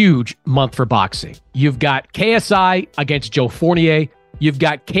a huge month for boxing. You've got KSI against Joe Fournier. You've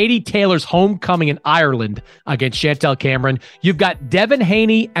got Katie Taylor's homecoming in Ireland against Chantel Cameron. You've got Devin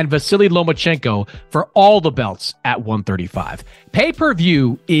Haney and Vasily Lomachenko for all the belts at 135.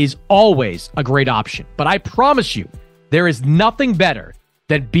 Pay-per-view is always a great option, but I promise you, there is nothing better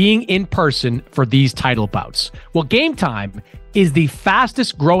than being in person for these title bouts. Well, Game Time is the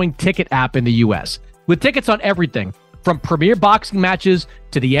fastest growing ticket app in the U.S. with tickets on everything from premier boxing matches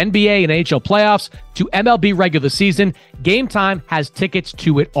to the NBA and NHL playoffs to MLB regular season. Game Time has tickets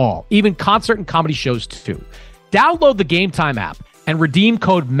to it all, even concert and comedy shows too. Download the Game Time app and redeem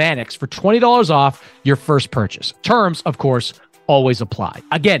code Mannix for $20 off your first purchase. Terms, of course, always apply.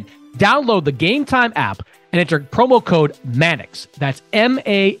 Again, download the Game Time app and enter promo code Mannix. That's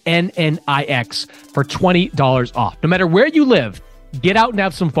MANNIX for $20 off. No matter where you live, get out and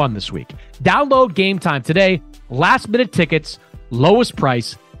have some fun this week. Download Game Time today. Last minute tickets, lowest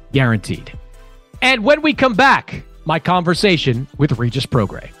price guaranteed. And when we come back, my conversation with Regis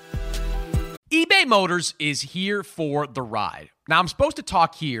Prograis. eBay Motors is here for the ride. Now, I'm supposed to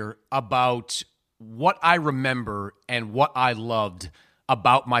talk here about what I remember and what I loved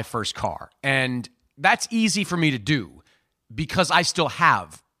about my first car. And that's easy for me to do because I still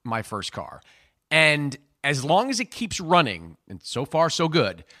have my first car. And as long as it keeps running, and so far so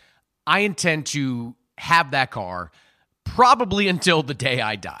good, I intend to have that car probably until the day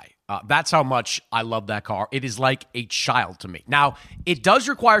I die. That's how much I love that car. It is like a child to me. Now, it does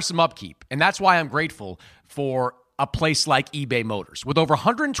require some upkeep, and that's why I'm grateful for a place like eBay Motors. With over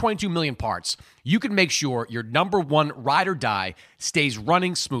 122 million parts, you can make sure your number one ride or die stays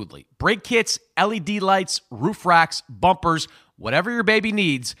running smoothly. Brake kits, LED lights, roof racks, bumpers, whatever your baby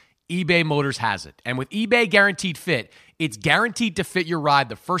needs, eBay Motors has it. And with eBay Guaranteed Fit, it's guaranteed to fit your ride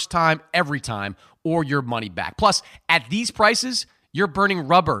the first time, every time, or your money back. Plus, at these prices, you're burning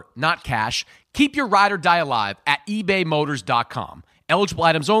rubber, not cash. Keep your ride or die alive at ebaymotors.com. Eligible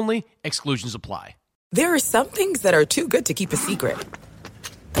items only. Exclusions apply. There are some things that are too good to keep a secret.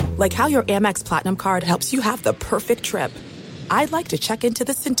 Like how your Amex Platinum card helps you have the perfect trip. I'd like to check into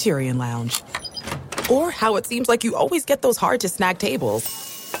the Centurion Lounge. Or how it seems like you always get those hard-to-snag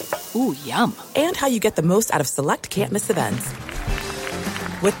tables. Ooh, yum. And how you get the most out of select can't-miss events.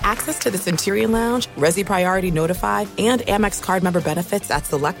 With access to the Centurion Lounge, Resi Priority Notified, and Amex card member benefits at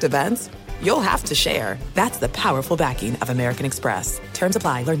select events, you'll have to share. That's the powerful backing of American Express. Terms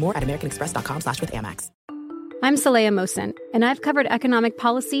apply. Learn more at americanexpress.com/withAmex. I'm Saleha Mohsen, and I've covered economic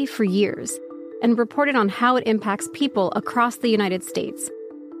policy for years and reported on how it impacts people across the United States.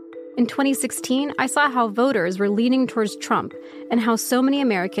 In 2016, I saw how voters were leaning towards Trump and how so many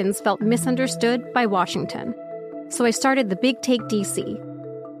Americans felt misunderstood by Washington. So I started the Big Take DC.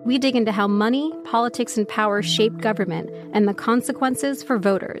 We dig into how money, politics, and power shape government and the consequences for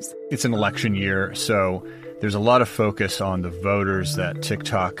voters. It's an election year, so there's a lot of focus on the voters that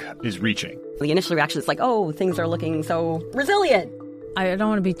TikTok is reaching. The initial reaction is like, oh, things are looking so resilient. I don't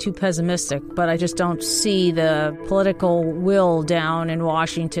want to be too pessimistic, but I just don't see the political will down in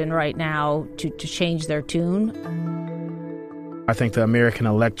Washington right now to change their tune. I think the American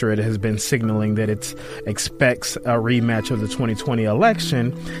electorate has been signaling that it expects a rematch of the 2020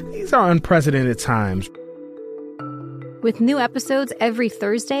 election. These are unprecedented times. With new episodes every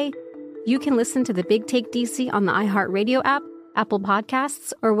Thursday, you can listen to the Big Take DC on the iHeartRadio app, Apple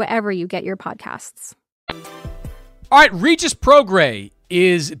Podcasts, or wherever you get your podcasts. All right, Regis Prograis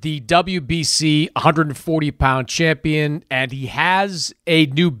is the WBC 140-pound champion, and he has a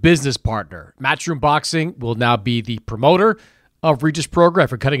new business partner. Matchroom Boxing will now be the promoter of Regis Prograis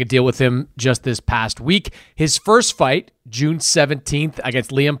for cutting a deal with him just this past week. His first fight, June 17th,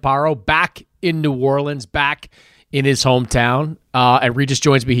 against Liam Paro, back in New Orleans, back in his hometown. And Regis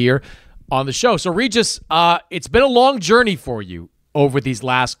joins me here on the show. So, Regis, it's been a long journey for you over these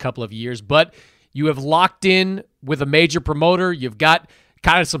last couple of years, but you have locked in with a major promoter. You've got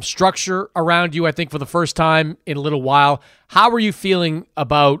kind of some structure around you, I think, for the first time in a little while. How are you feeling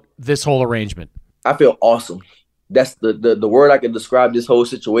about this whole arrangement? I feel awesome. That's the word I can describe this whole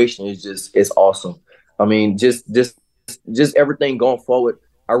situation is it's awesome. I mean, just everything going forward.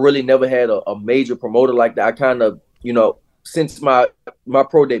 I really never had a major promoter like that. I kind of, since my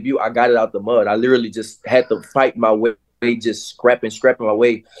pro debut, I got it out the mud. I literally just had to fight my way, just scrapping my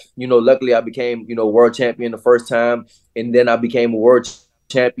way. Luckily I became, world champion the first time, and then I became a world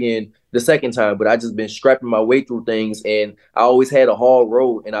champion the second time. But I just been scrapping my way through things, and I always had a hard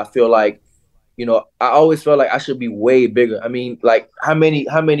road, and I feel like, I always felt like I should be way bigger. I mean, like how many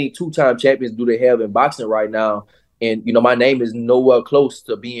two-time champions do they have in boxing right now? And, my name is nowhere close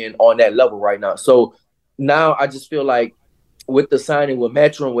to being on that level right now. So now I just feel like with the signing with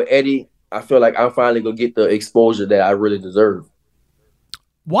Matchroom, with Eddie, I feel like I'm finally going to get the exposure that I really deserve.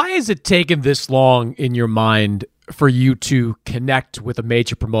 Why has it taken this long in your mind for you to connect with a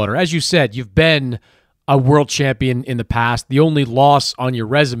major promoter? As you said, you've been a world champion in the past. The only loss on your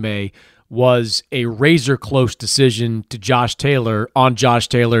resume was a razor-close decision to Josh Taylor on Josh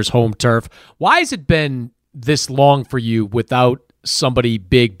Taylor's home turf. Why has it been this long for you without somebody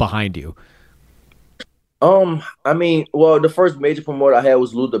big behind you? I mean, well, the first major promoter I had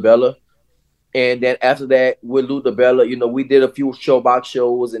was Lou DiBella. And then after that, with Lou DiBella, we did a few showbox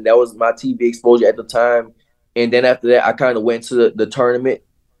shows, and that was my TV exposure at the time. And then after that, I kind of went to the tournament.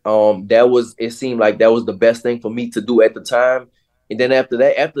 It seemed like that was the best thing for me to do at the time. And then after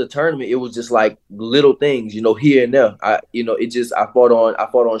that, after the tournament, it was just like little things, here and there. I fought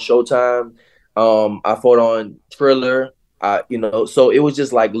on Showtime. I fought on Triller. So it was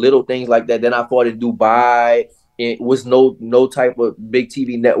just like little things like that. Then I fought in Dubai. It was no type of big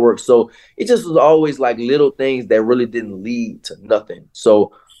TV network. So it just was always like little things that really didn't lead to nothing.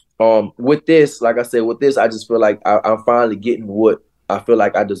 So with this, like I said, I just feel like I'm finally getting what I feel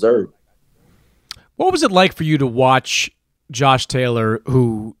like I deserve. What was it like for you to watch Josh Taylor,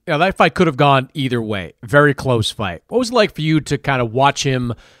 who, that fight could have gone either way, very close fight? What was it like for you to kind of watch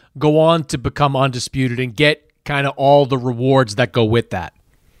him go on to become undisputed and get kind of all the rewards that go with that?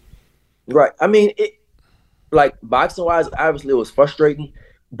 Right. I mean, like boxing wise, obviously it was frustrating,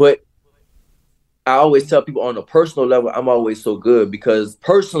 but I always tell people on a personal level, I'm always so good because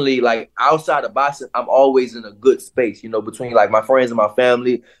personally, like outside of boxing, I'm always in a good space, between like my friends and my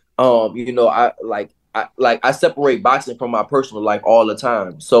family. I separate boxing from my personal life all the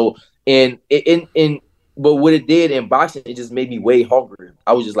time. So but what it did in boxing, it just made me way hungrier.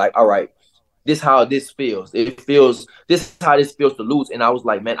 I was just like, all right, this how this feels. This is how this feels to lose. And I was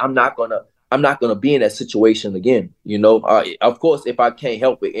like, man, I'm not gonna be in that situation again. Of course, if I can't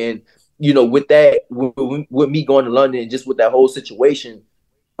help it. And with that, with me going to London, just with that whole situation,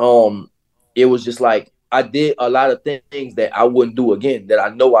 it was just like I did a lot of things that I wouldn't do again, that I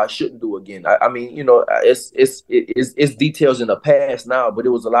know I shouldn't do again. I mean, it's details in the past now, but it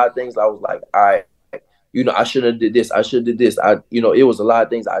was a lot of things I was like, I shouldn't have did this. I should have did this. It was a lot of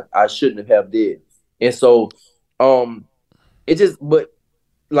things I shouldn't have did. And so, but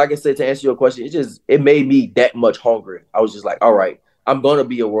like I said, to answer your question, it made me that much hungry. I was just like, all right, I'm going to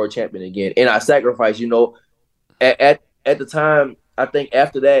be a world champion again. And I sacrificed, at the time, I think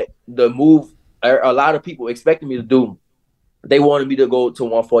after that, the move, a lot of people expected me to do, they wanted me to go to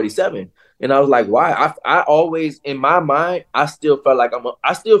 147. And I was like, why? I always, in my mind, I still feel like I'm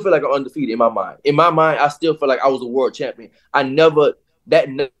undefeated in my mind. In my mind, I still feel like I was a world champion. Never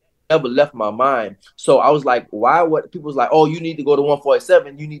left my mind. So I was like, why? What people was like, oh, you need to go to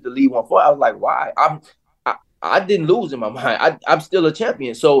 147. You need to leave 140. I was like, why? I didn't lose in my mind. I'm still a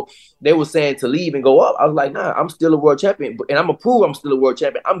champion. So they were saying to leave and go up. I was like, nah, I'm still a world champion. And I'm going to prove I'm still a world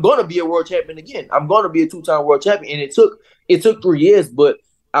champion. I'm going to be a world champion again. I'm going to be a 2-time world champion. And it took 3 years, but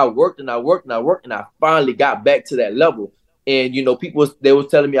I worked and I worked and I worked and I finally got back to that level. And, they was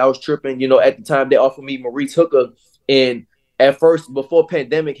telling me I was tripping. At the time they offered me Maurice Hooker. And at first, before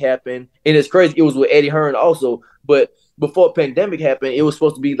pandemic happened, and it's crazy, it was with Eddie Hearn also, but before pandemic happened, it was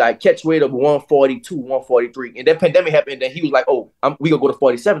supposed to be like catch weight of 142, 143. And then pandemic happened, and then he was like, oh, we going to go to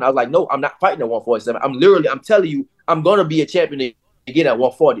 47. I was like, no, I'm not fighting at 147. I'm telling you, I'm going to be a champion again at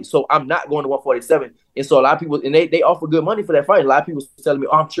 140. So I'm not going to 147. And so a lot of people, and they offer good money for that fight. A lot of people telling me,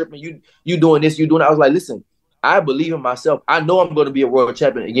 oh, I'm tripping. You doing this, you doing that. I was like, listen, I believe in myself. I know I'm going to be a world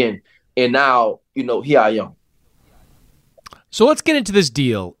champion again. And now, here I am. So let's get into this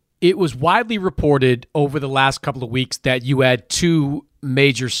deal. It was widely reported over the last couple of weeks that you had two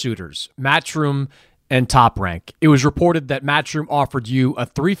major suitors, Matchroom and Top Rank. It was reported that Matchroom offered you a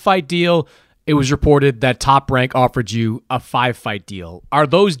 3-fight deal. It was reported that Top Rank offered you a 5-fight deal. Are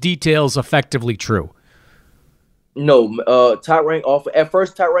those details effectively true? No, Top Rank offered, at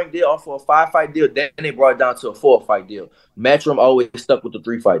first Top Rank did offer a 5-fight deal, then they brought it down to a 4-fight deal. Matchroom always stuck with the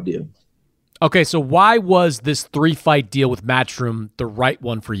 3-fight deal. Okay, so why was this 3-fight deal with Matchroom the right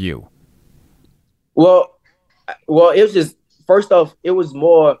one for you? Well, it was just, first off, it was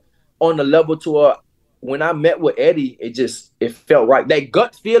more on the level to when I met with Eddie, it felt right. That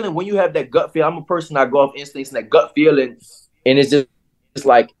gut feeling, when you have that gut feeling, I'm a person, I go off instincts, and that gut feeling, and it's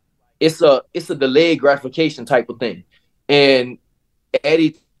like, it's a delayed gratification type of thing. And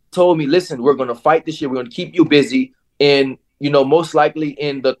Eddie told me, listen, we're going to fight this year. We're going to keep you busy. And, most likely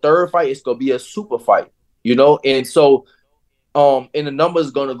in the 3rd fight, it's going to be a super fight, And so, and the number's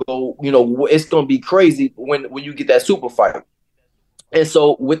going to go, it's going to be crazy when you get that super fight. And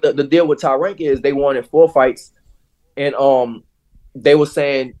so with the deal with Top Rank is they wanted 4 fights. And they were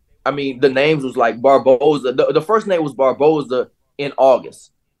saying, I mean, the names was like Barboza. The first name was Barboza in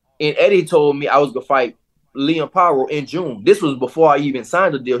August. And Eddie told me I was going to fight Liam Powell in June. This was before I even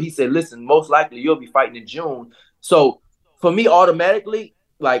signed the deal. He said, listen, most likely you'll be fighting in June. So for me, automatically,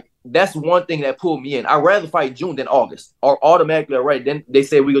 like, that's one thing that pulled me in. I'd rather fight June than August, or automatically already. Then they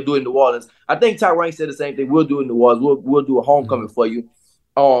say we're going to do it in New Orleans. I think Top Rank said the same thing. We'll do it in New Orleans. We'll do a homecoming for you.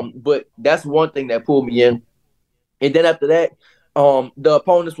 But that's one thing that pulled me in. And then after that, the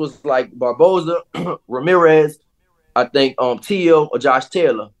opponents was like Barboza, Ramirez, I think Teal or Josh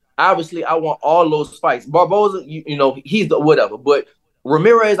Taylor. Obviously, I want all those fights. Barboza, he's the whatever. But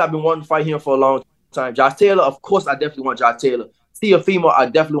Ramirez, I've been wanting to fight him for a long time. Josh Taylor, of course, I definitely want Josh Taylor. Teofimo, I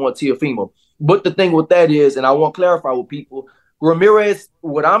definitely want Teofimo. But the thing with that is, and I want to clarify with people, Ramirez,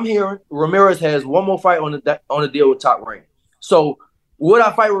 what I'm hearing, Ramirez has one more fight on the deal with Top Rank. So would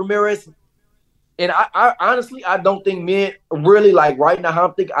I fight Ramirez? And I honestly, I don't think me really like right now how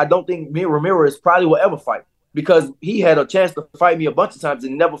I'm thinking, I don't think me and Ramirez probably will ever fight because he had a chance to fight me a bunch of times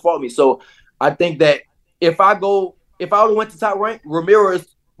and never fought me. So I think that if I would have went to Top Rank,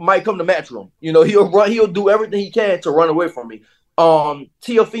 Ramirez might come to Matchroom. You know, he'll do everything he can to run away from me.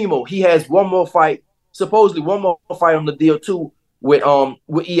 Teofimo, he has one more fight, supposedly one more fight on the deal too with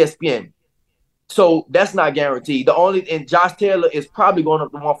ESPN. So that's not guaranteed. And Josh Taylor is probably going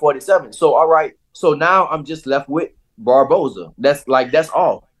up to 147. So all right. So now I'm just left with Barboza. That's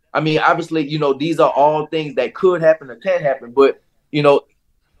all. I mean, obviously, you know, these are all things that could happen or can happen, but you know,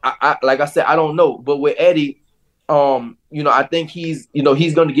 I like I said, I don't know. But with Eddie, you know, I think he's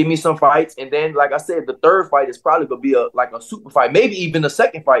going to give me some fights, and then, like I said, the third fight is probably going to be a super fight. Maybe even the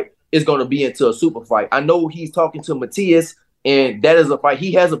second fight is going to be into a super fight. I know he's talking to Matias, and that is a fight.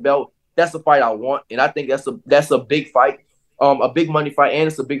 He has a belt. That's a fight I want, and I think that's a big fight, a big money fight, and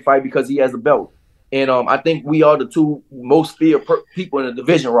it's a big fight because he has a belt. And I think we are the two most feared people in the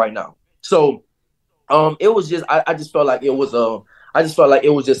division right now. So it was just I just felt like it was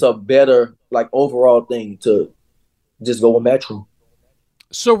just a better like overall thing to just go with Matchroom.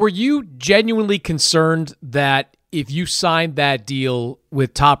 So were you genuinely concerned that if you signed that deal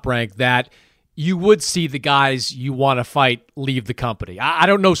with Top Rank that you would see the guys you want to fight leave the company? I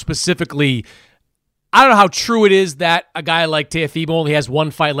don't know specifically. I don't know how true it is that a guy like Teofimo only has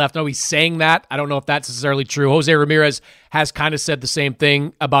one fight left. I know he's saying that. I don't know if that's necessarily true. Jose Ramirez has kind of said the same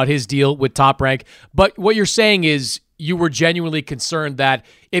thing about his deal with Top Rank. But what you're saying is you were genuinely concerned that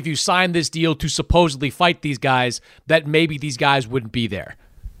if you signed this deal to supposedly fight these guys, that maybe these guys wouldn't be there.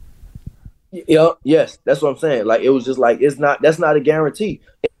 Yeah, yes, that's what I'm saying. Like, it was just like, that's not a guarantee.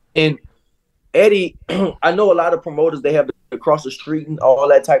 And Eddie, I know a lot of promoters, they have to cross the street and all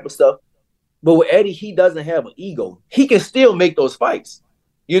that type of stuff. But with Eddie, he doesn't have an ego. He can still make those fights.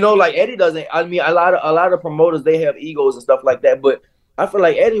 You know, like Eddie doesn't. I mean, a lot of promoters, they have egos and stuff like that. But I feel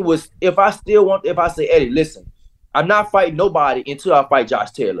like Eddie was, if I say, Eddie, listen, I'm not fighting nobody until I fight Josh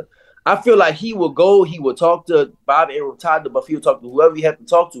Taylor. I feel like he will go, he will talk to Bobby Hurtado, but he'll talk to whoever he has to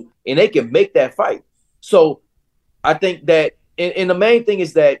talk to, and they can make that fight. So I think that, and the main thing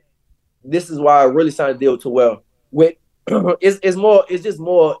is that this is why I really signed a deal to well with. It's just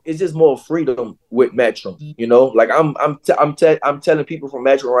more freedom with Matchroom, you know. Like I'm telling people from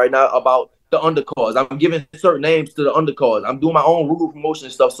Matchroom right now about the undercards. I'm giving certain names to the undercards. I'm doing my own Rugal promotion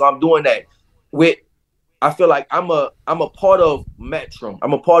stuff, so I'm doing that. I feel like I'm a part of Matchroom.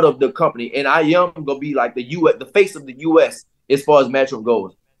 I'm a part of the company, and I am gonna be like the face of the US as far as Matchroom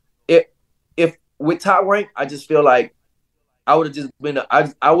goes. If with Top Rank, I just feel like I would have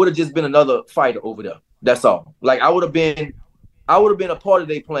just been another fighter over there. That's all. Like I would have been a part of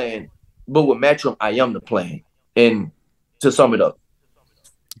their plan, but with Matchroom, I am the plan. And to sum it up,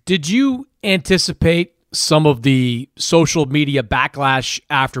 did you anticipate some of the social media backlash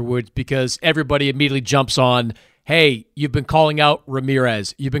afterwards? Because everybody immediately jumps on, hey, you've been calling out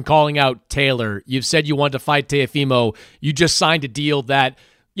Ramirez, you've been calling out Taylor, you've said you wanted to fight Teofimo, you just signed a deal that,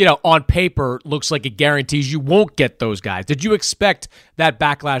 you know, on paper looks like it guarantees you won't get those guys. Did you expect that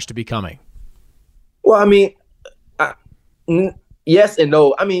backlash to be coming? Well, I mean, yes and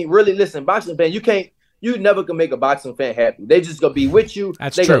no. I mean, really, listen, boxing fan, you never can make a boxing fan happy. They just gonna be with you.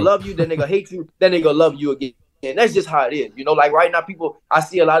 That's they true. Gonna love you, then they gonna hate you, then they gonna love you again. And that's just how it is. You know, like right now, I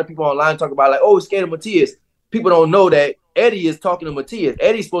see a lot of people online talk about like, oh, he's scared of Matias. People don't know that Eddie is talking to Matias.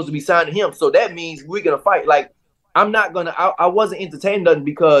 Eddie's supposed to be signing him, so that means we're gonna fight. Like, I wasn't entertaining nothing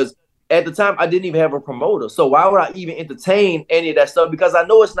because at the time I didn't even have a promoter. So why would I even entertain any of that stuff? Because I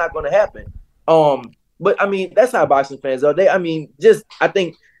know it's not gonna happen. But I mean, that's how boxing fans are. I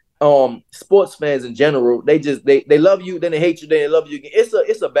think sports fans in general, they love you, then they hate you, then they love you again.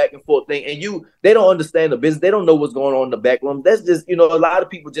 It's a back and forth thing, and they don't understand the business. They don't know what's going on in the back room. That's just, you know, a lot of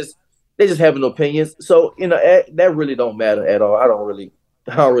people they just having opinions. So, you know, that really don't matter at all. I don't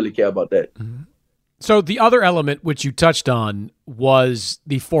really care about that. Mm-hmm. So the other element which you touched on was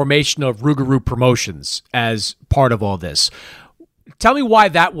the formation of Rougarou Promotions as part of all this. Tell me why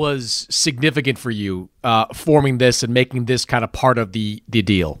that was significant for you, forming this and making this kind of part of the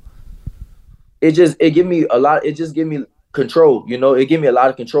deal. It gave me a lot. It just gave me control. You know, it gave me a lot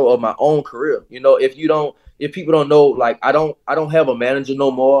of control of my own career. You know, if people don't know, like I don't have a manager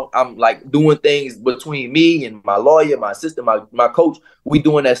no more. I'm like doing things between me and my lawyer, my assistant, my coach. We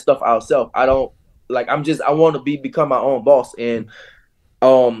doing that stuff ourselves. I want to become my own boss. And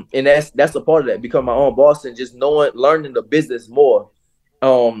And that's a part of that, become my own boss and just learning the business more.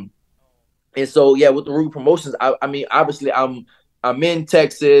 And so, yeah, with the Ruby Promotions, I mean, obviously I'm in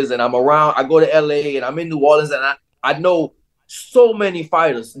Texas and I'm around, I go to LA and I'm in New Orleans, and I know so many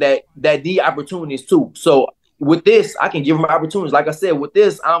fighters that need opportunities too. So with this, I can give them opportunities. Like I said, with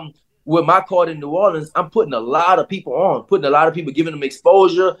this, with my card in New Orleans, I'm putting a lot of people on, giving them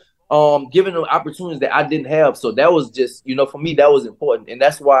exposure, giving them opportunities that I didn't have. So that was just, for me, that was important. And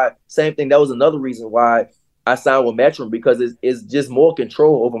that's why, same thing, that was another reason why I signed with Matchroom, because it's just more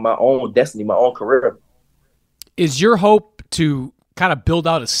control over my own destiny, my own career. Is your hope to kind of build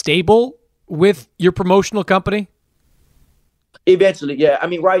out a stable with your promotional company? Eventually, yeah. I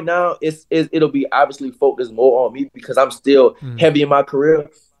mean, right now it'll be obviously focused more on me because I'm still heavy in my career.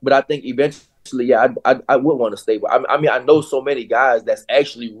 But I think eventually, yeah, I would want to stay. I mean, I know so many guys that's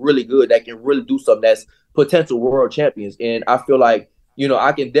actually really good, that can really do something, that's potential world champions, and I feel like,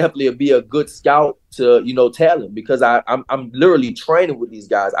 I can definitely be a good scout to, talent, because I'm literally training with these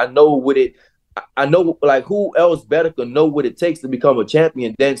guys. I know like who else better can know what it takes to become a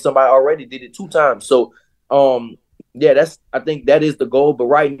champion than somebody already did it 2 times. So, yeah, I think that is the goal. But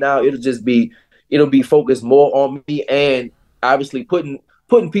right now it'll be focused more on me, and obviously putting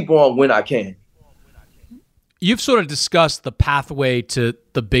people on when I can. You've sort of discussed the pathway to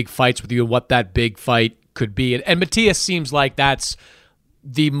the big fights with you and what that big fight could be. And Matias seems like that's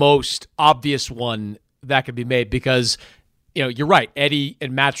the most obvious one that could be made, because, you're right. Eddie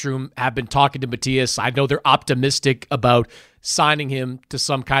and Matchroom have been talking to Matias. I know they're optimistic about signing him to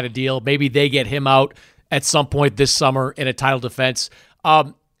some kind of deal. Maybe they get him out at some point this summer in a title defense.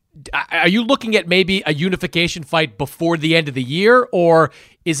 Are you looking at maybe a unification fight before the end of the year, or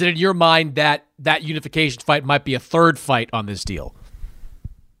is it in your mind that unification fight might be a third fight on this deal?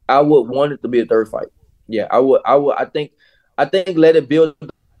 I would want it to be a third fight. Yeah, I would. I think let it build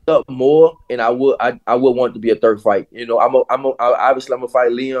up more, and I would want it to be a third fight. Obviously I'm gonna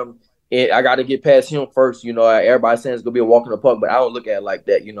fight Liam, and I got to get past him first. Everybody's saying it's gonna be a walk in the park, but I don't look at it like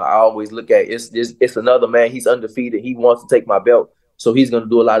that. I always look at it's another man. He's undefeated. He wants to take my belt, so he's gonna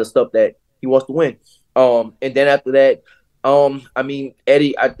do a lot of stuff that he wants to win. And then after that, I mean,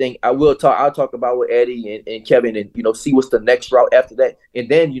 Eddie, I think I'll talk about with Eddie and Kevin, and see what's the next route after that. And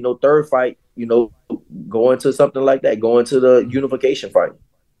then, third fight, go into something like that, go into the unification fight.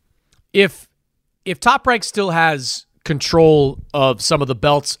 If Top Rank still has control of some of the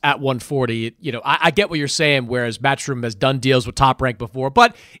belts at 140, I get what you're saying, whereas Matchroom has done deals with Top Rank before,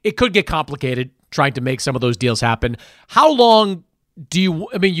 but it could get complicated trying to make some of those deals happen. How long you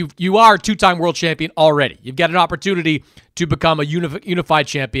are a 2-time world champion already. You've got an opportunity to become a unified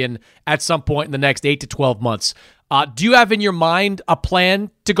champion at some point in the next 8 to 12 months. Do you have in your mind a plan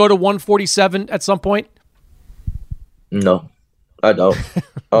to go to 147 at some point? No, I don't.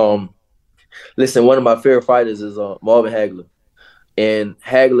 Listen, one of my favorite fighters is Marvin Hagler. And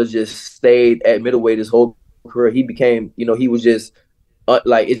Hagler just stayed at middleweight his whole career. He became, he was just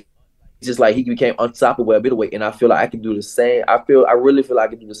it's just like he became unstoppable at middleweight. And I feel like I can do the same. I really feel like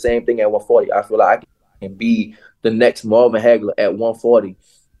I can do the same thing at 140. I feel like I can be the next Marvin Hagler at 140.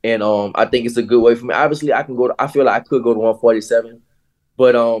 And I think it's a good way for me. Obviously, I feel like I could go to 147.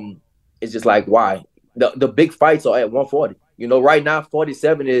 But it's just like, why? The big fights are at 140. Right now,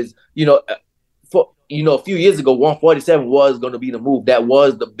 47 is, a few years ago, 147 was going to be the move. That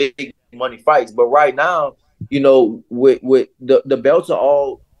was the big money fights. But right now, with the belts are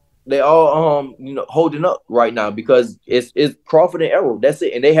all holding up right now, because it's Crawford and Errol. That's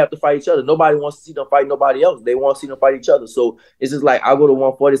it. And they have to fight each other. Nobody wants to see them fight nobody else. They want to see them fight each other. So it's just like, I go to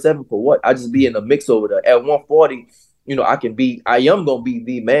 147 for what? I just be in the mix over there. At 140, I am going to be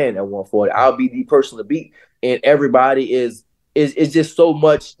the man at 140. I'll be the person to beat. And everybody is just so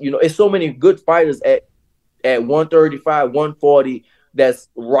much, it's so many good fighters at 135, 140 that's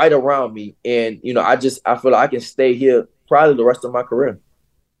right around me. And, I feel like I can stay here probably the rest of my career.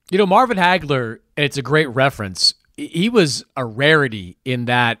 Marvin Hagler, and it's a great reference, he was a rarity in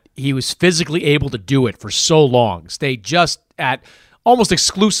that he was physically able to do it for so long, stay just at almost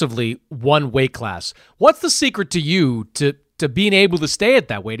exclusively one weight class. What's the secret to you to being able to stay at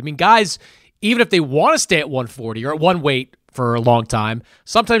that weight? I mean, guys, even if they want to stay at 140 or at one weight for a long time,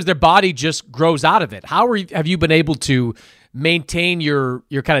 sometimes their body just grows out of it. Have you been able to maintain your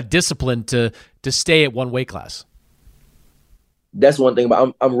kind of discipline to stay at one weight class? That's one thing,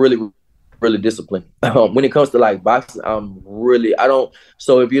 but I'm really, really disciplined. When it comes to like boxing,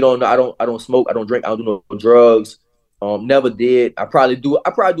 so if you don't know, I don't smoke, I don't drink, I don't do no drugs. Never did. I probably do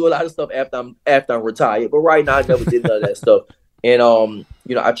a lot of stuff after I'm retired, but right now I never did none of that stuff. And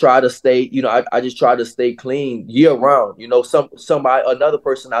I try to stay, I just try to stay clean year round. Another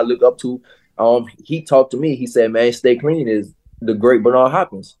person I look up to, he talked to me. He said, man, stay clean is the great Bernard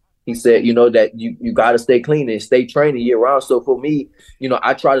Hopkins. He said, that you got to stay clean and stay training year round. So for me,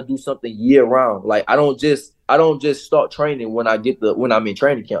 I try to do something year round. Like I don't just start training when I'm in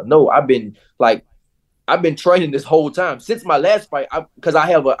training camp. No, I've been training this whole time since my last fight, because I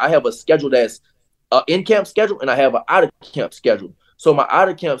have a schedule that's in camp schedule, and I have an out of camp schedule. So my out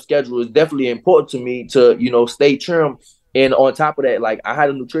of camp schedule is definitely important to me to stay trim. And on top of that, like I had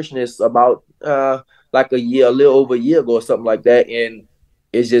a nutritionist about a little over a year ago or something like that, and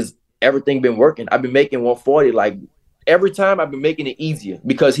it's just everything been working. I've been making 140 like every time. I've been making it easier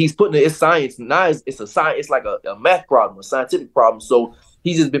because he's putting it's science. Now it's a science. It's like a math problem, a scientific problem. So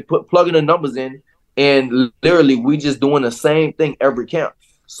he's just been plugging the numbers in, and literally we just doing the same thing every camp.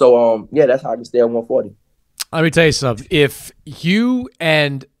 So, that's how I can stay at 140. Let me tell you something. If you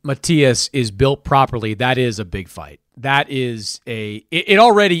and Matias is built properly, that is a big fight. That is it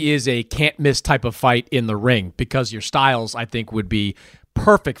already is a can't miss type of fight in the ring because your styles, I think, would be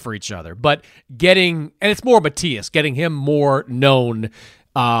perfect for each other. But and it's more Matias, getting him more known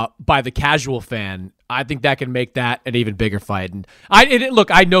by the casual fan, I think that can make that an even bigger fight. And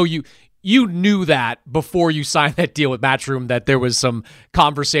I know you knew that before you signed that deal with Matchroom, that there was some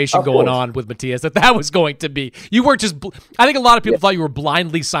conversation going on with Matias, that was going to be, you weren't just, I think a lot of people thought you were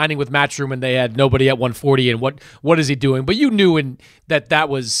blindly signing with Matchroom and they had nobody at 140 and what is he doing? But you knew that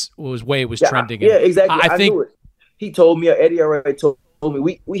was way it was trending. Yeah, exactly. I think knew it. He told me, Eddie already told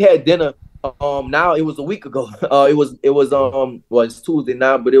me, we had dinner. Now it was a week ago. It's Tuesday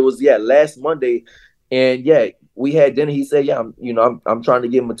now, but it was, last Monday. And we had dinner. He said, I'm trying to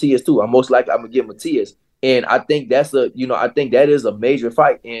get Matias too. I'm most likely I'm gonna get Matias. And I think that is a major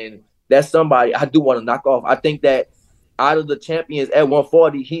fight. And that's somebody I do want to knock off. I think that out of the champions at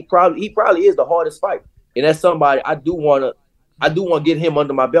 140, he probably is the hardest fight. And that's somebody I do want to get him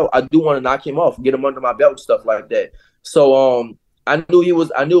under my belt. I do want to knock him off, get him under my belt and stuff like that. So I knew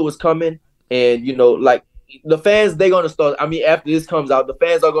it was coming. And like the fans, they're gonna start. I mean, after this comes out, the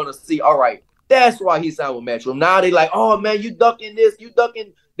fans are gonna see, all right, that's why he signed with Matchroom. Now they like, oh man, you ducking this, you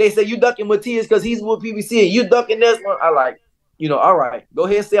ducking. They say you ducking Matias because he's with PBC, and you ducking this one. I like, all right, go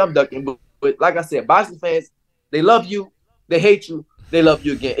ahead and say I'm ducking. But like I said, boxing fans, they love you, they hate you, they love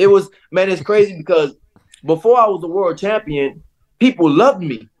you again. It's crazy because before I was a world champion, people loved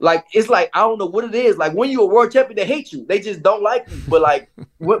me. Like, it's like, I don't know what it is. Like, when you're a world champion, they hate you. They just don't like you. But like,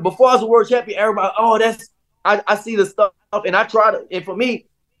 before I was a world champion, everybody, I see the stuff, and I try to, and for me,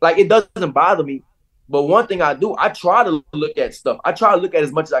 like, it doesn't bother me. But one thing I do, I try to look at stuff. I try to look at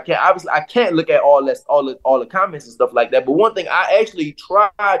as much as I can. Obviously, I can't look at all the comments and stuff like that. But one thing I actually try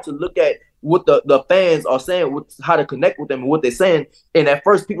to look at what the fans are saying, how to connect with them and what they're saying. And at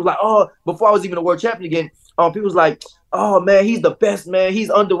first, people like, before I was even a world champion again, people was like, oh man, he's the best, man. He's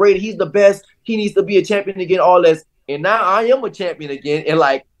underrated. He's the best. He needs to be a champion again. All this, and now I am a champion again. And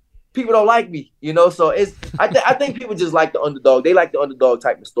like, people don't like me, So I think people just like the underdog. They like the underdog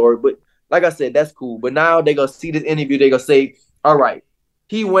type of story. But like I said, that's cool. But now they gonna see this interview. They gonna say, all right,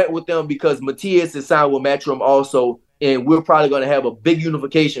 he went with them because Matias is signed with Matchroom also, and we're probably gonna have a big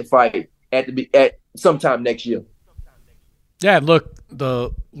unification fight at sometime next year. Yeah, look,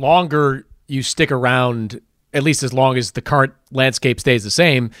 the longer you stick around, at least as long as the current landscape stays the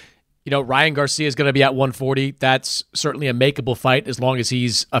same, Ryan Garcia is going to be at 140. That's certainly a makeable fight as long as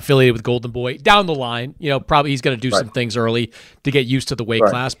he's affiliated with Golden Boy. Down the line, probably he's going to do some things early to get used to the weight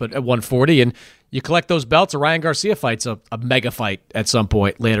class, but at 140, and you collect those belts, a Ryan Garcia fight's a mega fight at some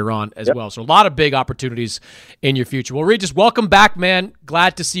point later on as well. So a lot of big opportunities in your future. Well, Regis, welcome back, man.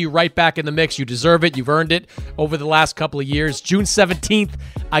 Glad to see you right back in the mix. You deserve it. You've earned it over the last couple of years. June 17th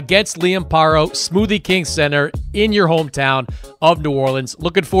against Liam Paro, Smoothie King Center in your hometown of New Orleans.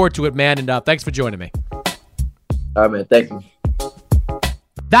 Looking forward to it, man, and thanks for joining me. All right, man. Thank you.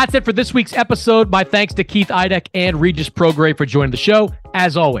 That's it for this week's episode. My thanks to Keith Idek and Regis Prograis for joining the show.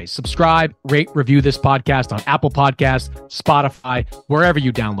 As always, subscribe, rate, review this podcast on Apple Podcasts, Spotify, wherever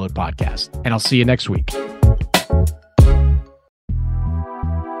you download podcasts. And I'll see you next week.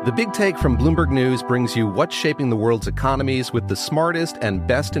 The Big Take from Bloomberg News brings you what's shaping the world's economies with the smartest and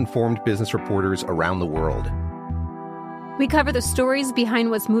best-informed business reporters around the world. We cover the stories behind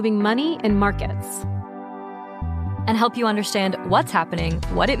what's moving money and markets, and help you understand what's happening,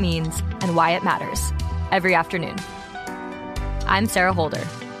 what it means, and why it matters every afternoon. I'm Sarah Holder.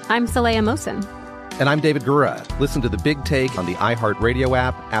 I'm Saleha Mohsin. And I'm David Gura. Listen to The Big Take on the iHeartRadio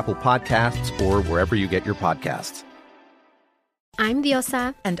app, Apple Podcasts, or wherever you get your podcasts. I'm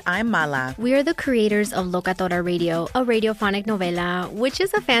Diosa. And I'm Mala. We are the creators of Locatora Radio, a radiophonic novela, which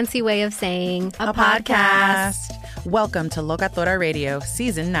is a fancy way of saying a podcast. Welcome to Locatora Radio,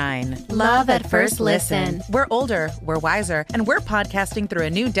 Season 9. Love at first listen. We're older, we're wiser, and we're podcasting through a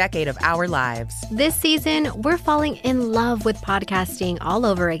new decade of our lives. This season, we're falling in love with podcasting all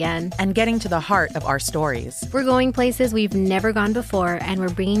over again. And getting to the heart of our stories. We're going places we've never gone before, and we're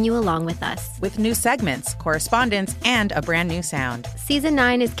bringing you along with us. With new segments, correspondence, and a brand new sound. Season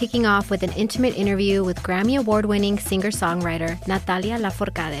 9 is kicking off with an intimate interview with Grammy Award-winning singer-songwriter Natalia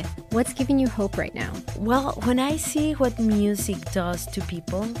Lafourcade. What's giving you hope right now? Well, when I see what music does to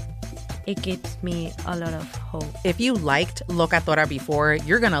people, it gives me a lot of hope. If you liked Locatora before,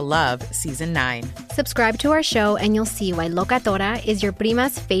 you're going to love Season 9. Subscribe to our show and you'll see why Locatora is your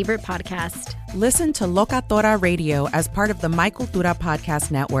prima's favorite podcast. Listen to Locatora Radio as part of the My Cultura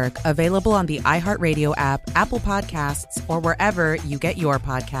Podcast Network, available on the iHeartRadio app, Apple Podcasts, or wherever you get your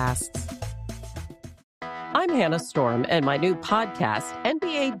podcasts. I'm Hannah Storm, and my new podcast,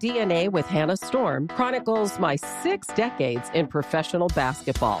 NBA DNA with Hannah Storm, chronicles my 6 decades in professional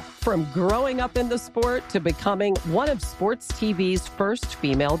basketball. From growing up in the sport to becoming one of sports TV's first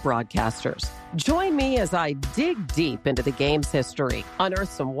female broadcasters. Join me as I dig deep into the game's history,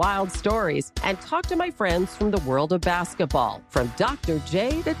 unearth some wild stories, and talk to my friends from the world of basketball, from Dr.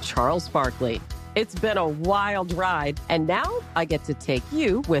 J to Charles Barkley. It's been a wild ride, and now I get to take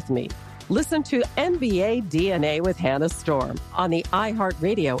you with me. Listen to NBA DNA with Hannah Storm on the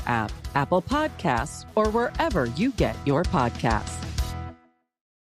iHeartRadio app, Apple Podcasts, or wherever you get your podcasts.